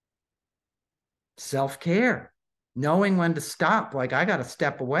 self-care, knowing when to stop. Like, I got to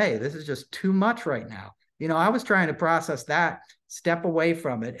step away. This is just too much right now. You know, I was trying to process that, step away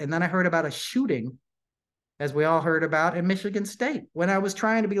from it. And then I heard about a shooting, as we all heard about, in Michigan State. When I was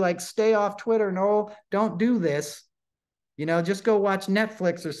trying to be like, stay off Twitter, no, don't do this. You know, just go watch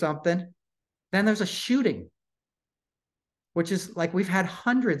Netflix or something. Then there's a shooting, which is like, we've had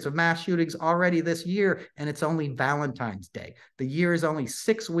hundreds of mass shootings already this year, and it's only Valentine's Day. The year is only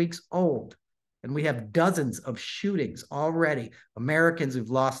 6 weeks old, and we have dozens of shootings already, Americans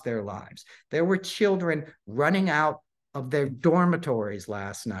who've lost their lives. There were children running out of their dormitories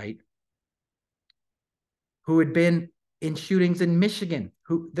last night who had been in shootings in Michigan.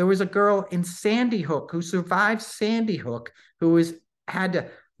 There was a girl in Sandy Hook who survived Sandy Hook who had to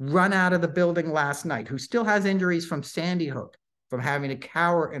run out of the building last night, who still has injuries from Sandy Hook, from having to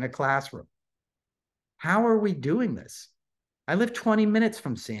cower in a classroom. How are we doing this? I live 20 minutes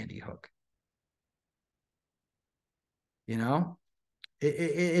from Sandy Hook. You know,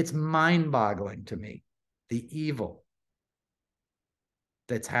 it's mind-boggling to me, the evil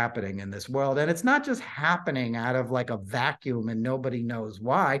that's happening in this world. And it's not just happening out of like a vacuum and nobody knows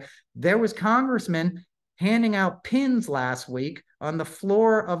why. There was congressmen handing out pins last week on the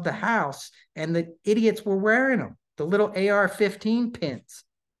floor of the House, and the idiots were wearing them, the little AR-15 pins,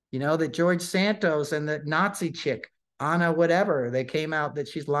 you know, that George Santos and the Nazi chick Anna whatever. They came out that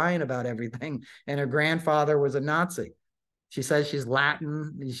she's lying about everything, and her grandfather was a Nazi. She says she's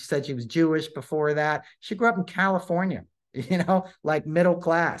Latin. She said she was Jewish before that. She grew up in California, like middle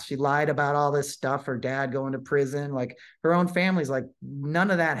class. She lied about all this stuff, her dad going to prison, like her own family's like,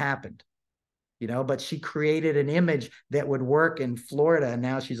 none of that happened, but she created an image that would work in Florida. And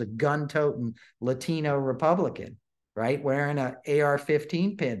now she's a gun-toting Latino Republican, right? Wearing an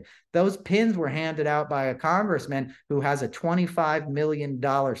AR-15 pin. Those pins were handed out by a congressman who has a $25 million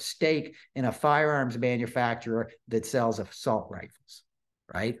stake in a firearms manufacturer that sells assault rifles,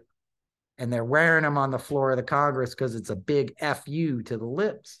 right? And they're wearing them on the floor of the Congress because it's a big FU to the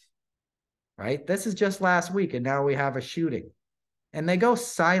libs, right? This is just last week, and now we have a shooting. And they go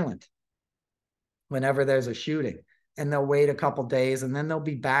silent whenever there's a shooting, and they'll wait a couple days, and then they'll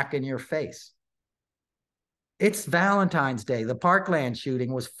be back in your face. It's Valentine's Day. The Parkland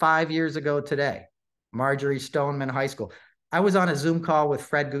shooting was 5 years ago today. Marjorie Stoneman High School. I was on a Zoom call with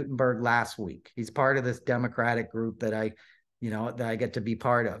Fred Gutenberg last week. He's part of this Democratic group that I get to be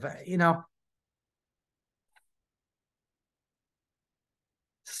part of.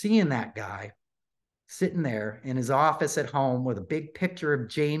 Seeing that guy sitting there in his office at home with a big picture of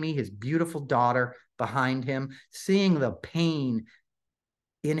Jamie, his beautiful daughter, behind him, seeing the pain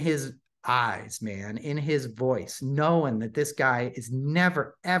in his eyes, man, in his voice, knowing that this guy is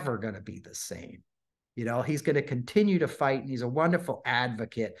never, ever going to be the same. He's going to continue to fight, and he's a wonderful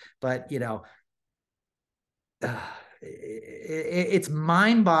advocate, but, it's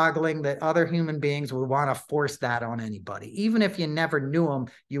mind-boggling that other human beings would want to force that on anybody. Even if you never knew them,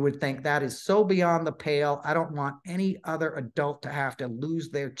 you would think that is so beyond the pale. I don't want any other adult to have to lose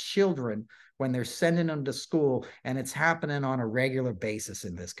their children when they're sending them to school, and it's happening on a regular basis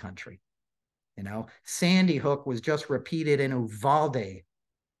in this country. Sandy Hook was just repeated in Uvalde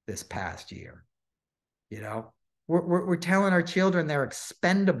this past year. We're telling our children they're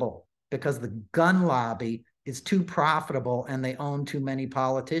expendable because the gun lobby is too profitable and they own too many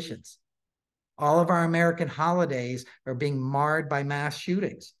politicians. All of our American holidays are being marred by mass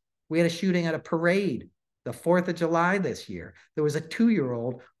shootings. We had a shooting at a parade, the 4th of July this year. There was a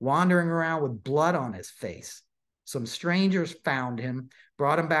 2-year-old wandering around with blood on his face. Some strangers found him,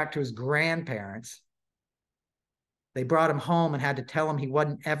 brought him back to his grandparents. They brought him home and had to tell him he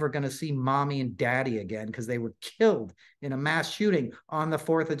wasn't ever going to see mommy and daddy again because they were killed in a mass shooting on the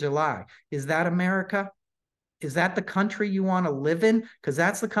 4th of July. Is that America? Is that the country you want to live in? Because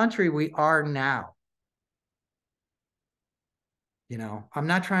that's the country we are now. I'm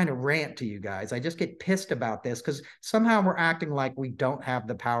not trying to rant to you guys. I just get pissed about this because somehow we're acting like we don't have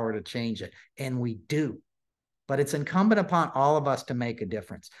the power to change it. And we do. But it's incumbent upon all of us to make a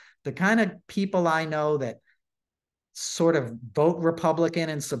difference. The kind of people I know that sort of vote Republican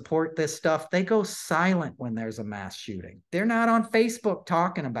and support this stuff, they go silent when there's a mass shooting. They're not on Facebook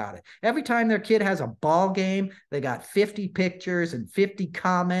talking about it. Every time their kid has a ball game, they got 50 pictures and 50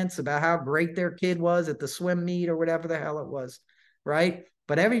 comments about how great their kid was at the swim meet or whatever the hell it was, right?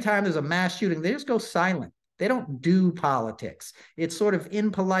 But every time there's a mass shooting, they just go silent. They don't do politics. It's sort of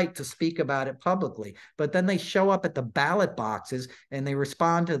impolite to speak about it publicly, but then they show up at the ballot boxes and they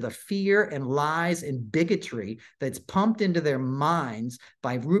respond to the fear and lies and bigotry that's pumped into their minds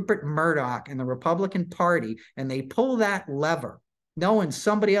by Rupert Murdoch and the Republican Party, and they pull that lever, knowing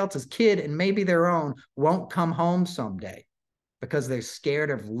somebody else's kid and maybe their own won't come home someday because they're scared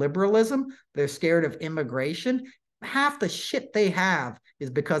of liberalism, they're scared of immigration. Half the shit they have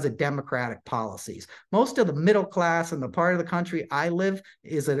is because of Democratic policies. Most of the middle class in the part of the country I live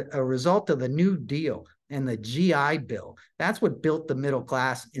is a result of the New Deal and the GI Bill. That's what built the middle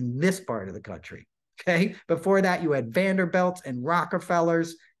class in this part of the country. Okay. Before that, you had Vanderbilts and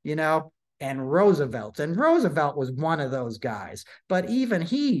Rockefellers, and Roosevelts. And Roosevelt was one of those guys. But even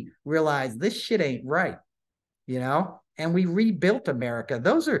he realized this shit ain't right, and we rebuilt America.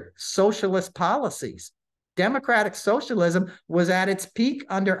 Those are socialist policies. Democratic socialism was at its peak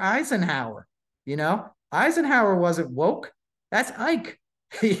under Eisenhower. Eisenhower wasn't woke. That's Ike.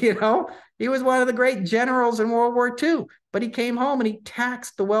 He was one of the great generals in World War II, but he came home and he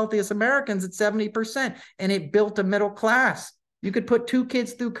taxed the wealthiest Americans at 70%, and it built a middle class. You could put 2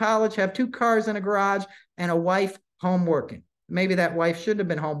 kids through college, have 2 cars in a garage, and a wife home working. Maybe that wife shouldn't have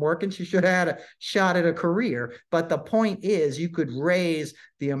been home working. She should have had a shot at a career. But the point is, you could raise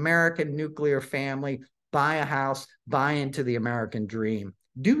the American nuclear family, buy a house, buy into the American dream.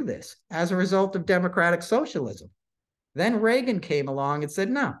 Do this as a result of democratic socialism. Then Reagan came along and said,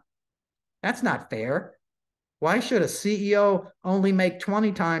 no, that's not fair. Why should a CEO only make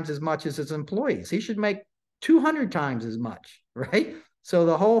 20 times as much as his employees? He should make 200 times as much, right? So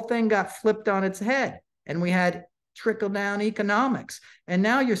the whole thing got flipped on its head. And we had trickle down economics. And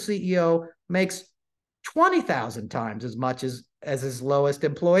now your CEO makes 20,000 times as much as his lowest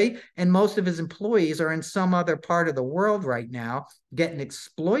employee. And most of his employees are in some other part of the world right now getting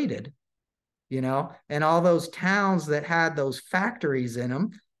exploited, and all those towns that had those factories in them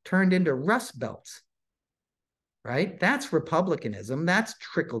turned into rust belts, right? That's republicanism. That's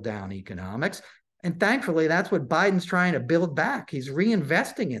trickle down economics. And thankfully, that's what Biden's trying to build back. He's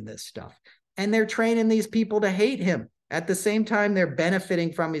reinvesting in this stuff. And they're training these people to hate him. At the same time, they're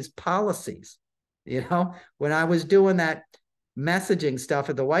benefiting from his policies. When I was doing that messaging stuff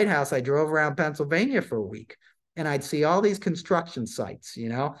at the White House, I drove around Pennsylvania for a week, and I'd see all these construction sites,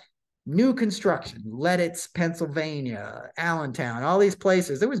 new construction, Leaditz, Pennsylvania, Allentown, all these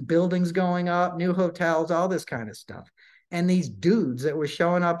places. There was buildings going up, new hotels, all this kind of stuff. And these dudes that were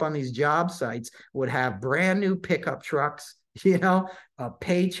showing up on these job sites would have brand new pickup trucks, a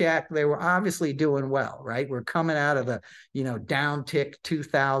paycheck. They were obviously doing well, right? We're coming out of the, down tick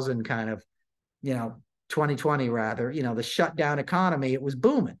 2000 kind of, 2020 rather, the shutdown economy. It was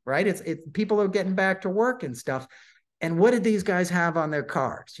booming, right? It's people are getting back to work and stuff. And what did these guys have on their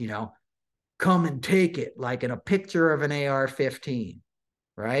cars? Come and take it, like in a picture of an AR-15,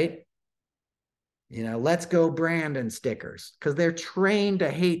 right? Let's go Brandon stickers, because they're trained to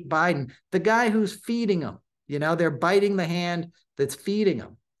hate Biden, the guy who's feeding them. They're biting the hand that's feeding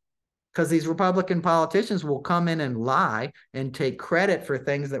them, because these Republican politicians will come in and lie and take credit for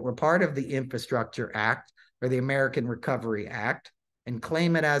things that were part of the Infrastructure Act or the American Recovery Act and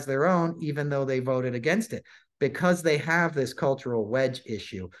claim it as their own, even though they voted against it, because they have this cultural wedge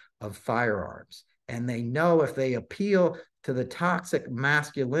issue of firearms. And they know if they appeal to the toxic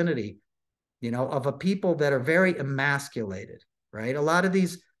masculinity, of a people that are very emasculated, right? A lot of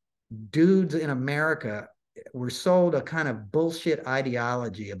these dudes in America were sold a kind of bullshit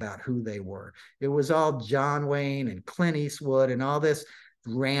ideology about who they were. It was all John Wayne and Clint Eastwood and all this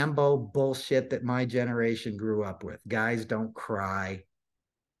Rambo bullshit that my generation grew up with. Guys don't cry.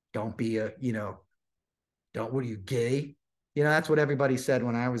 Don't be what are you, gay? That's what everybody said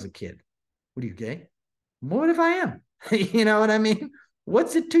when I was a kid. What are you, gay? What if I am? You know what I mean?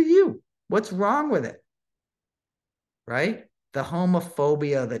 What's it to you? What's wrong with it? Right? The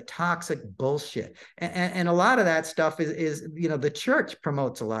homophobia, the toxic bullshit. And a lot of that stuff is the church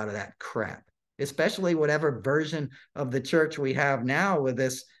promotes a lot of that crap, especially whatever version of the church we have now with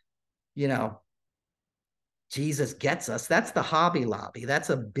this, Jesus gets us. That's the Hobby Lobby. That's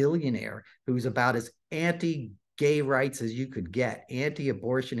a billionaire who's about as anti-gay rights as you could get,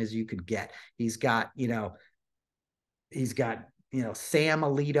 anti-abortion as you could get. He's got Sam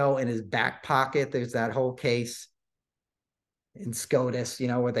Alito in his back pocket. There's that whole case in SCOTUS,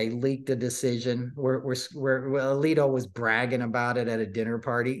 where they leaked a decision where Alito was bragging about it at a dinner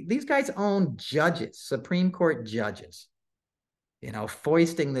party. These guys own judges, Supreme Court judges,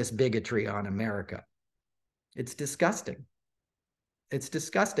 foisting this bigotry on America. It's disgusting. It's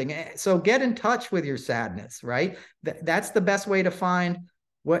disgusting. So get in touch with your sadness, right? That's the best way to find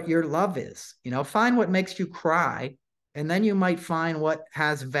what your love is. Find what makes you cry, and then you might find what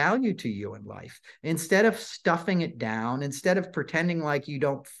has value to you in life. Instead of stuffing it down, instead of pretending like you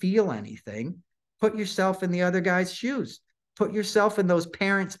don't feel anything, put yourself in the other guy's shoes. Put yourself in those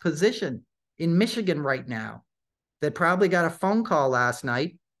parents' position in Michigan right now that probably got a phone call last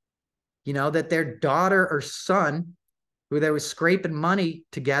night, that their daughter or son, who they were scraping money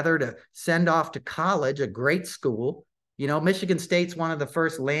together to send off to college, a great school. Michigan State's one of the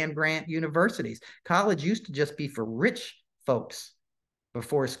first land grant universities. College used to just be for rich folks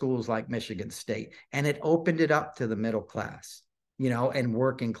before schools like Michigan State. And it opened it up to the middle class, and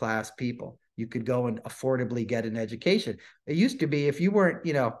working class people. You could go and affordably get an education. It used to be if you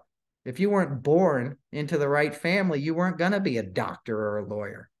weren't born into the right family, you weren't going to be a doctor or a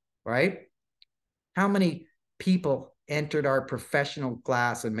lawyer, right? How many people entered our professional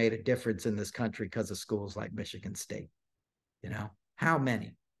class and made a difference in this country because of schools like Michigan State? How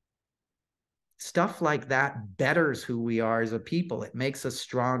many? Stuff like that betters who we are as a people. It makes us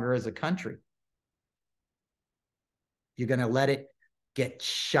stronger as a country. You're going to let it get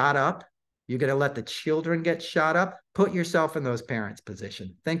shot up? You're going to let the children get shot up? Put yourself in those parents'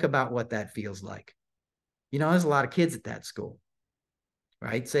 position. Think about what that feels like. There's a lot of kids at that school,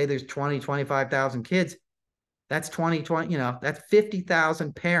 right? Say there's 20, 25,000 kids. That's 20, that's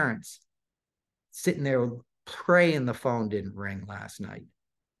 50,000 parents sitting there praying the phone didn't ring last night,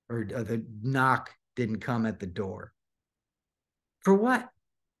 or the knock didn't come at the door. For what?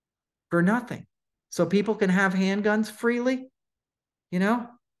 For nothing. So people can have handguns freely? It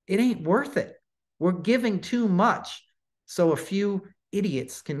ain't worth it. We're giving too much so a few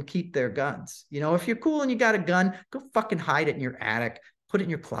idiots can keep their guns. You know, if you're cool and you got a gun, go fucking hide it in your attic, put it in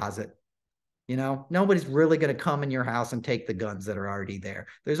your closet. You know, nobody's really going to come in your house and take the guns that are already there.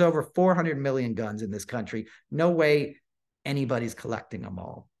 There's over 400 million guns in this country. No way anybody's collecting them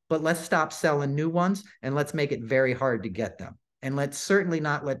all. But let's stop selling new ones and let's make it very hard to get them. And let's certainly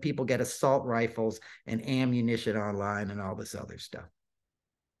not let people get assault rifles and ammunition online and all this other stuff.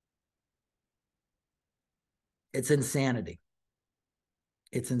 It's insanity.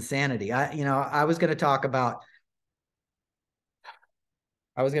 It's insanity. I was going to talk about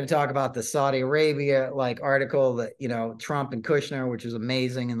the Saudi Arabia like article that, you know, Trump and Kushner, which was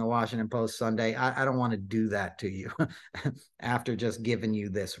amazing in the Washington Post Sunday. I don't want to do that to you after just giving you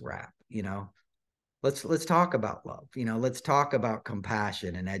this rap, you know. Let's talk about love, you know, let's talk about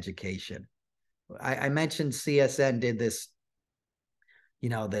compassion and education. I mentioned CSN did this, you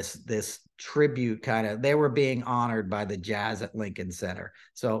know, this tribute kind of, they were being honored by the Jazz at Lincoln Center.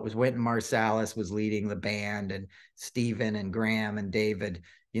 So it was Wynton Marsalis was leading the band, and Stephen and Graham and David,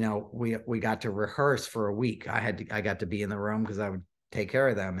 you know, we got to rehearse for a week. I got to be in the room because I would take care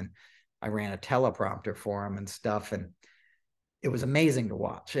of them, and I ran a teleprompter for them and stuff. And it was amazing to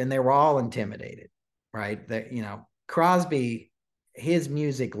watch. And they were all intimidated, right? That, you know, Crosby, his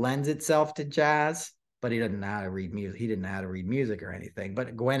music lends itself to jazz, but he doesn't know how to read music. He didn't know how to read music or anything.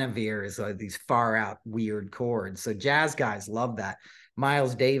 But Guinevere is these far out weird chords. So jazz guys love that.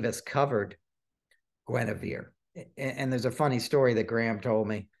 Miles Davis covered Guinevere. And there's a funny story that Graham told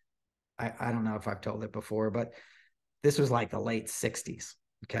me. I don't know if I've told it before, but this was like the late 60s.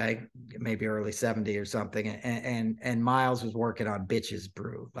 Okay, maybe early 70 or something. And Miles was working on Bitches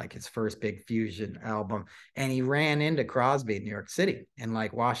Brew, like his first big fusion album. And he ran into Crosby in New York City in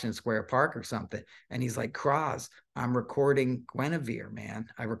like Washington Square Park or something. And he's like, Cros, I'm recording Guinevere, man.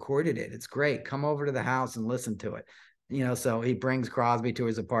 I recorded it. It's great. Come over to the house and listen to it. You know, so he brings Crosby to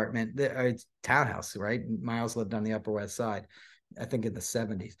his apartment. It's townhouse, right? Miles lived on the Upper West Side, I think in the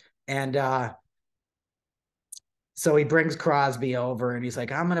 70s. And so he brings Crosby over and he's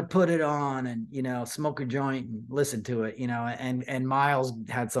like, I'm going to put it on and, you know, smoke a joint and listen to it, you know, and Miles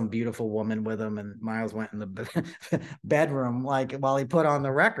had some beautiful woman with him, and Miles went in the bedroom, like while he put on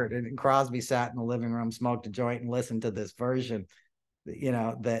the record, and Crosby sat in the living room, smoked a joint and listened to this version, you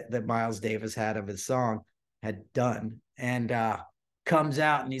know, that Miles Davis had of his song had done, and comes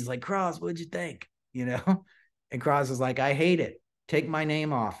out and he's like, Cros, what'd you think? You know, and Cros was like, I hate it. Take my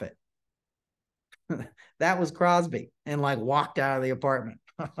name off it. That was Crosby, and like walked out of the apartment.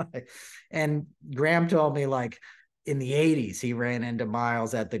 And Graham told me like in the 80s, he ran into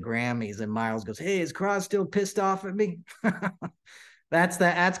Miles at the Grammys, and Miles goes, hey, is Cros still pissed off at me?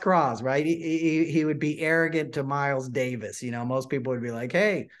 That's Cros, right? He would be arrogant to Miles Davis. You know, most people would be like,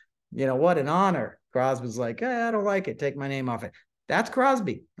 hey, you know, what an honor. Cros was like, I don't like it. Take my name off it. That's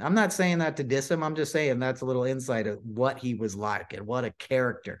Crosby. I'm not saying that to diss him. I'm just saying that's a little insight of what he was like and what a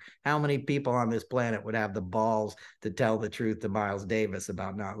character. How many people on this planet would have the balls to tell the truth to Miles Davis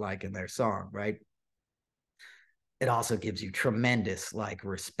about not liking their song, right? It also gives you tremendous like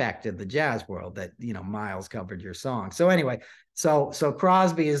respect in the jazz world that, you know, Miles covered your song. So anyway, so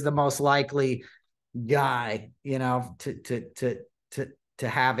Crosby is the most likely guy, you know, to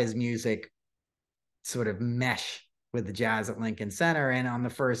have his music sort of mesh with the Jazz at Lincoln Center. And on the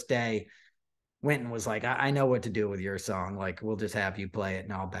first day, Wynton was like, I know what to do with your song. Like, we'll just have you play it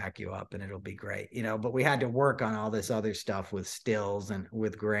and I'll back you up and it'll be great. You know, but we had to work on all this other stuff with Stills and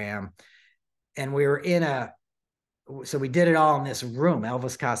with Graham. And we were so we did it all in this room.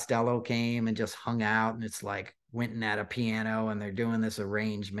 Elvis Costello came and just hung out, and it's like Wynton at a piano and they're doing this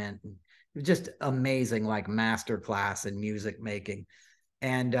arrangement. And it was just amazing, like master class in music making.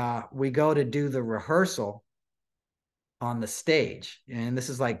 And we go to do the rehearsal on the stage, and this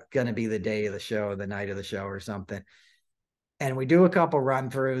is like going to be the day of the show, the night of the show or something. And we do a couple run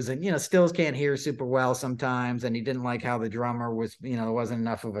throughs, and, you know, Stills can't hear super well sometimes. And he didn't like how the drummer was, you know, there wasn't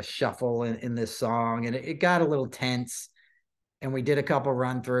enough of a shuffle in this song. And it got a little tense. And we did a couple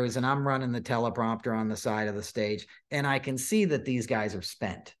run throughs, and I'm running the teleprompter on the side of the stage. And I can see that these guys are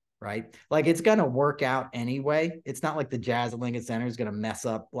spent, right? Like, it's going to work out anyway. It's not like the Jazz at Lincoln Center is going to mess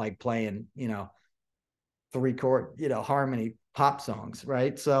up like playing, you know, 3-chord, you know, harmony pop songs,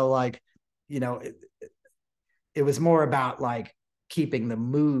 right? So like, you know, it was more about like keeping the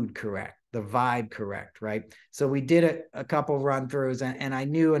mood correct, the vibe correct, right? So we did a couple run throughs, and I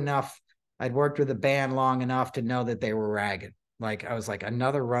knew enough. I'd worked with the band long enough to know that they were ragged. Like, I was like,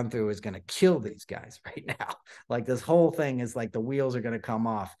 another run through is going to kill these guys right now. Like, this whole thing is like the wheels are going to come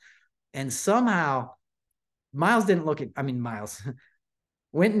off. And somehow Miles didn't look at, I mean, Miles,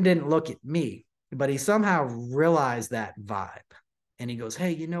 Wynton didn't look at me, but he somehow realized that vibe. And he goes,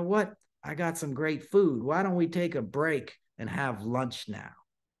 hey, you know what? I got some great food. Why don't we take a break and have lunch now?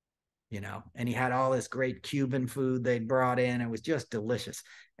 And he had all this great Cuban food they'd brought in. It was just delicious.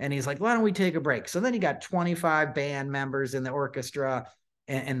 And he's like, why don't we take a break? So then he got 25 band members in the orchestra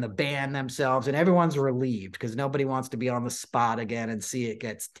and the band themselves, and everyone's relieved because nobody wants to be on the spot again and see it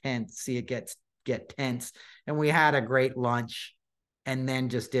gets tense, get tense. And we had a great lunch and then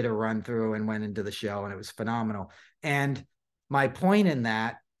just did a run through and went into the show, and it was phenomenal. And my point in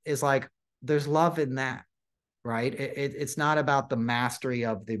that is like, there's love in that, right? It's not about the mastery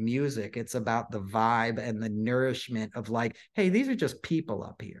of the music. It's about the vibe and the nourishment of like, hey, these are just people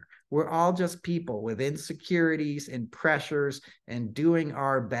up here. We're all just people with insecurities and pressures and doing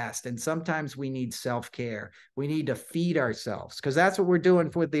our best. And sometimes we need self-care. We need to feed ourselves because that's what we're doing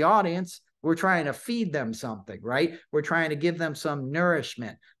with the audience. We're trying to feed them something, right? We're trying to give them some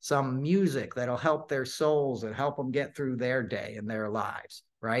nourishment, some music that'll help their souls and help them get through their day and their lives,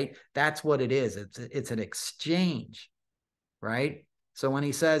 right? That's what it is. It's an exchange, right? So when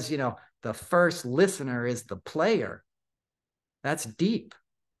he says, the first listener is the player, that's deep.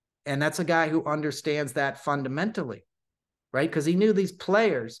 And that's a guy who understands that fundamentally, right? Because he knew these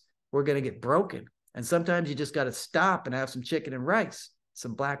players were going to get broken. And sometimes you just got to stop and have some chicken and rice,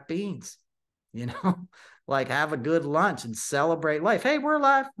 some black beans, like have a good lunch and celebrate life. Hey, we're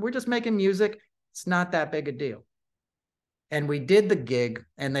alive. We're just making music. It's not that big a deal. And we did the gig,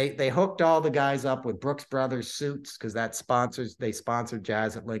 and they hooked all the guys up with Brooks Brothers suits because they sponsored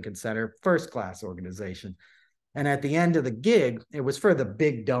jazz at Lincoln Center, first class organization. And at the end of the gig, it was for the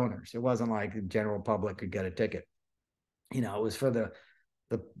big donors. It wasn't like the general public could get a ticket. It was for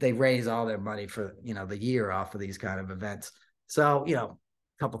they raise all their money for, the year off of these kind of events. So,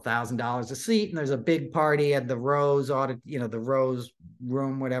 a couple $1,000s a seat, and there's a big party at the Rose the Rose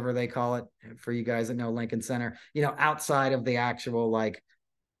room, whatever they call it for you guys that know Lincoln Center, outside of the actual like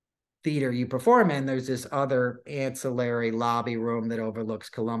theater you perform in. There's this other ancillary lobby room that overlooks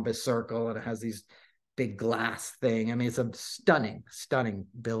Columbus Circle, and it has these big glass thing. I mean, it's a stunning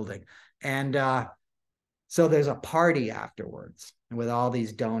building. And so there's a party afterwards with all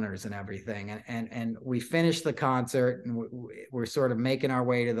these donors and everything. And we finished the concert, and we're sort of making our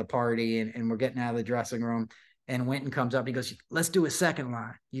way to the party, and we're getting out of the dressing room. And Winton comes up, he goes, let's do a second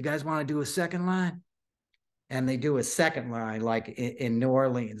line. You guys want to do a second line? And they do a second line like in New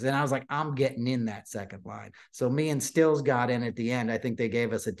Orleans. And I was like, I'm getting in that second line. So me and Stills got in at the end. I think they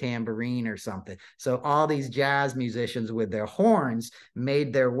gave us a tambourine or something. So all these jazz musicians with their horns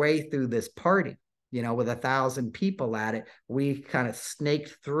made their way through this party, with 1,000 people at it. We kind of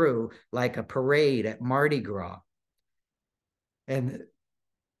snaked through like a parade at Mardi Gras. And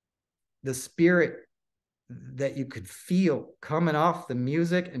the spirit that you could feel coming off the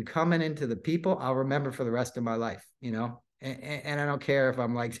music and coming into the people, I'll remember for the rest of my life, and I don't care if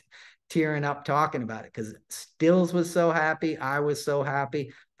I'm like tearing up talking about it, because Stills was so happy. I was so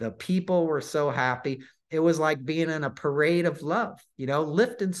happy. The people were so happy. It was like being in a parade of love,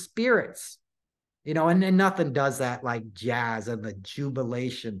 lifting spirits, and nothing does that like jazz and the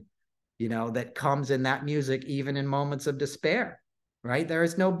jubilation, that comes in that music, even in moments of despair, right? There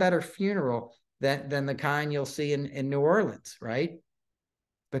is no better funeral than the kind you'll see in New Orleans, right?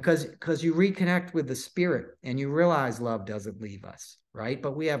 Because you reconnect with the spirit and you realize love doesn't leave us, right?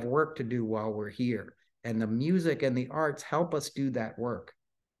 But we have work to do while we're here. And the music and the arts help us do that work,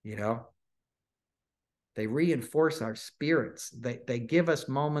 They reinforce our spirits. They give us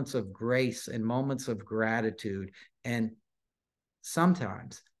moments of grace and moments of gratitude, and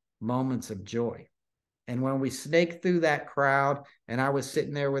sometimes moments of joy. And when we snaked through that crowd and I was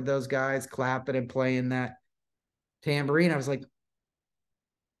sitting there with those guys clapping and playing that tambourine, I was like,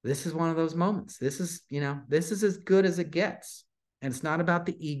 this is one of those moments. This is as good as it gets. And it's not about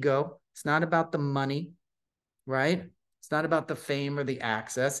the ego. It's not about the money, right? It's not about the fame or the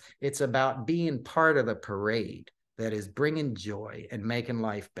access. It's about being part of the parade that is bringing joy and making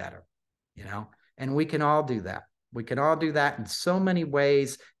life better, And we can all do that. We can all do that in so many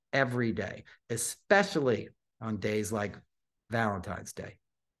ways every day, especially on days like Valentine's Day.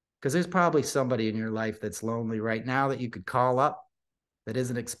 Because there's probably somebody in your life that's lonely right now that you could call up that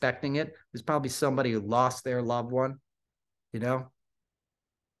isn't expecting it. There's probably somebody who lost their loved one,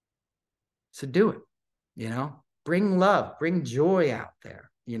 So do it, Bring love, bring joy out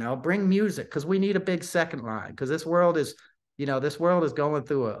there, bring music, because we need a big second line, because this world is going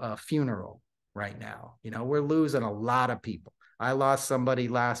through a funeral right now. We're losing a lot of people. I lost somebody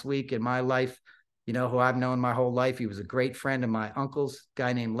last week in my life, who I've known my whole life. He was a great friend of my uncle's,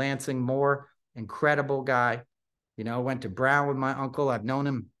 guy named Lansing Moore, incredible guy. Went to Brown with my uncle. I've known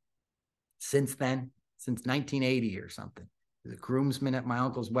him since then, since 1980 or something. the groomsman at my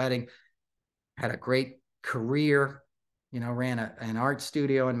uncle's wedding, had a great career, ran an art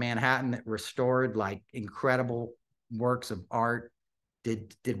studio in Manhattan that restored like incredible works of art,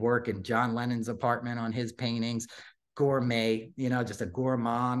 did work in John Lennon's apartment on his paintings, gourmet, just a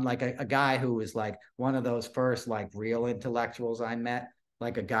gourmand, like a guy who was like one of those first like real intellectuals I met,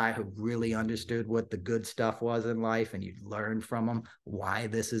 like a guy who really understood what the good stuff was in life, and you learn from him why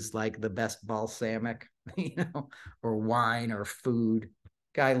this is like the best balsamic, or wine or food.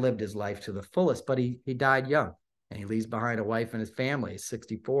 Guy lived his life to the fullest, but he died young, and he leaves behind a wife and his family. He's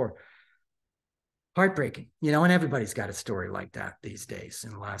 64. Heartbreaking, and everybody's got a story like that these days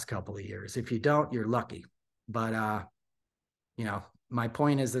in the last couple of years. If you don't, you're lucky. But my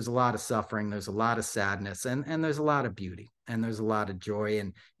point is there's a lot of suffering, there's a lot of sadness, and there's a lot of beauty, and there's a lot of joy.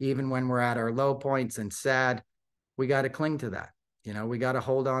 And even when we're at our low points and sad, we got to cling to that. We got to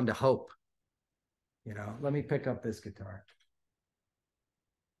hold on to hope. Let me pick up this guitar.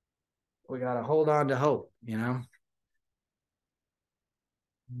 We got to hold on to hope.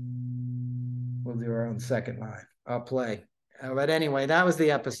 We'll do our own second line. I'll play. But anyway, that was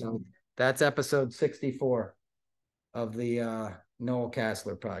the episode. That's episode 64 of the Noel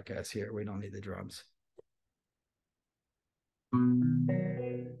Casler podcast here. We don't need the drums.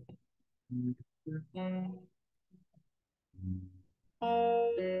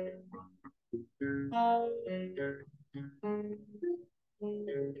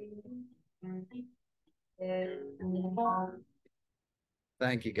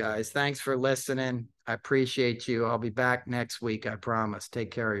 Thank you, guys. Thanks for listening. I appreciate you. I'll be back next week, I promise.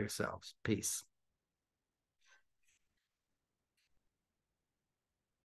 Take care of yourselves. Peace.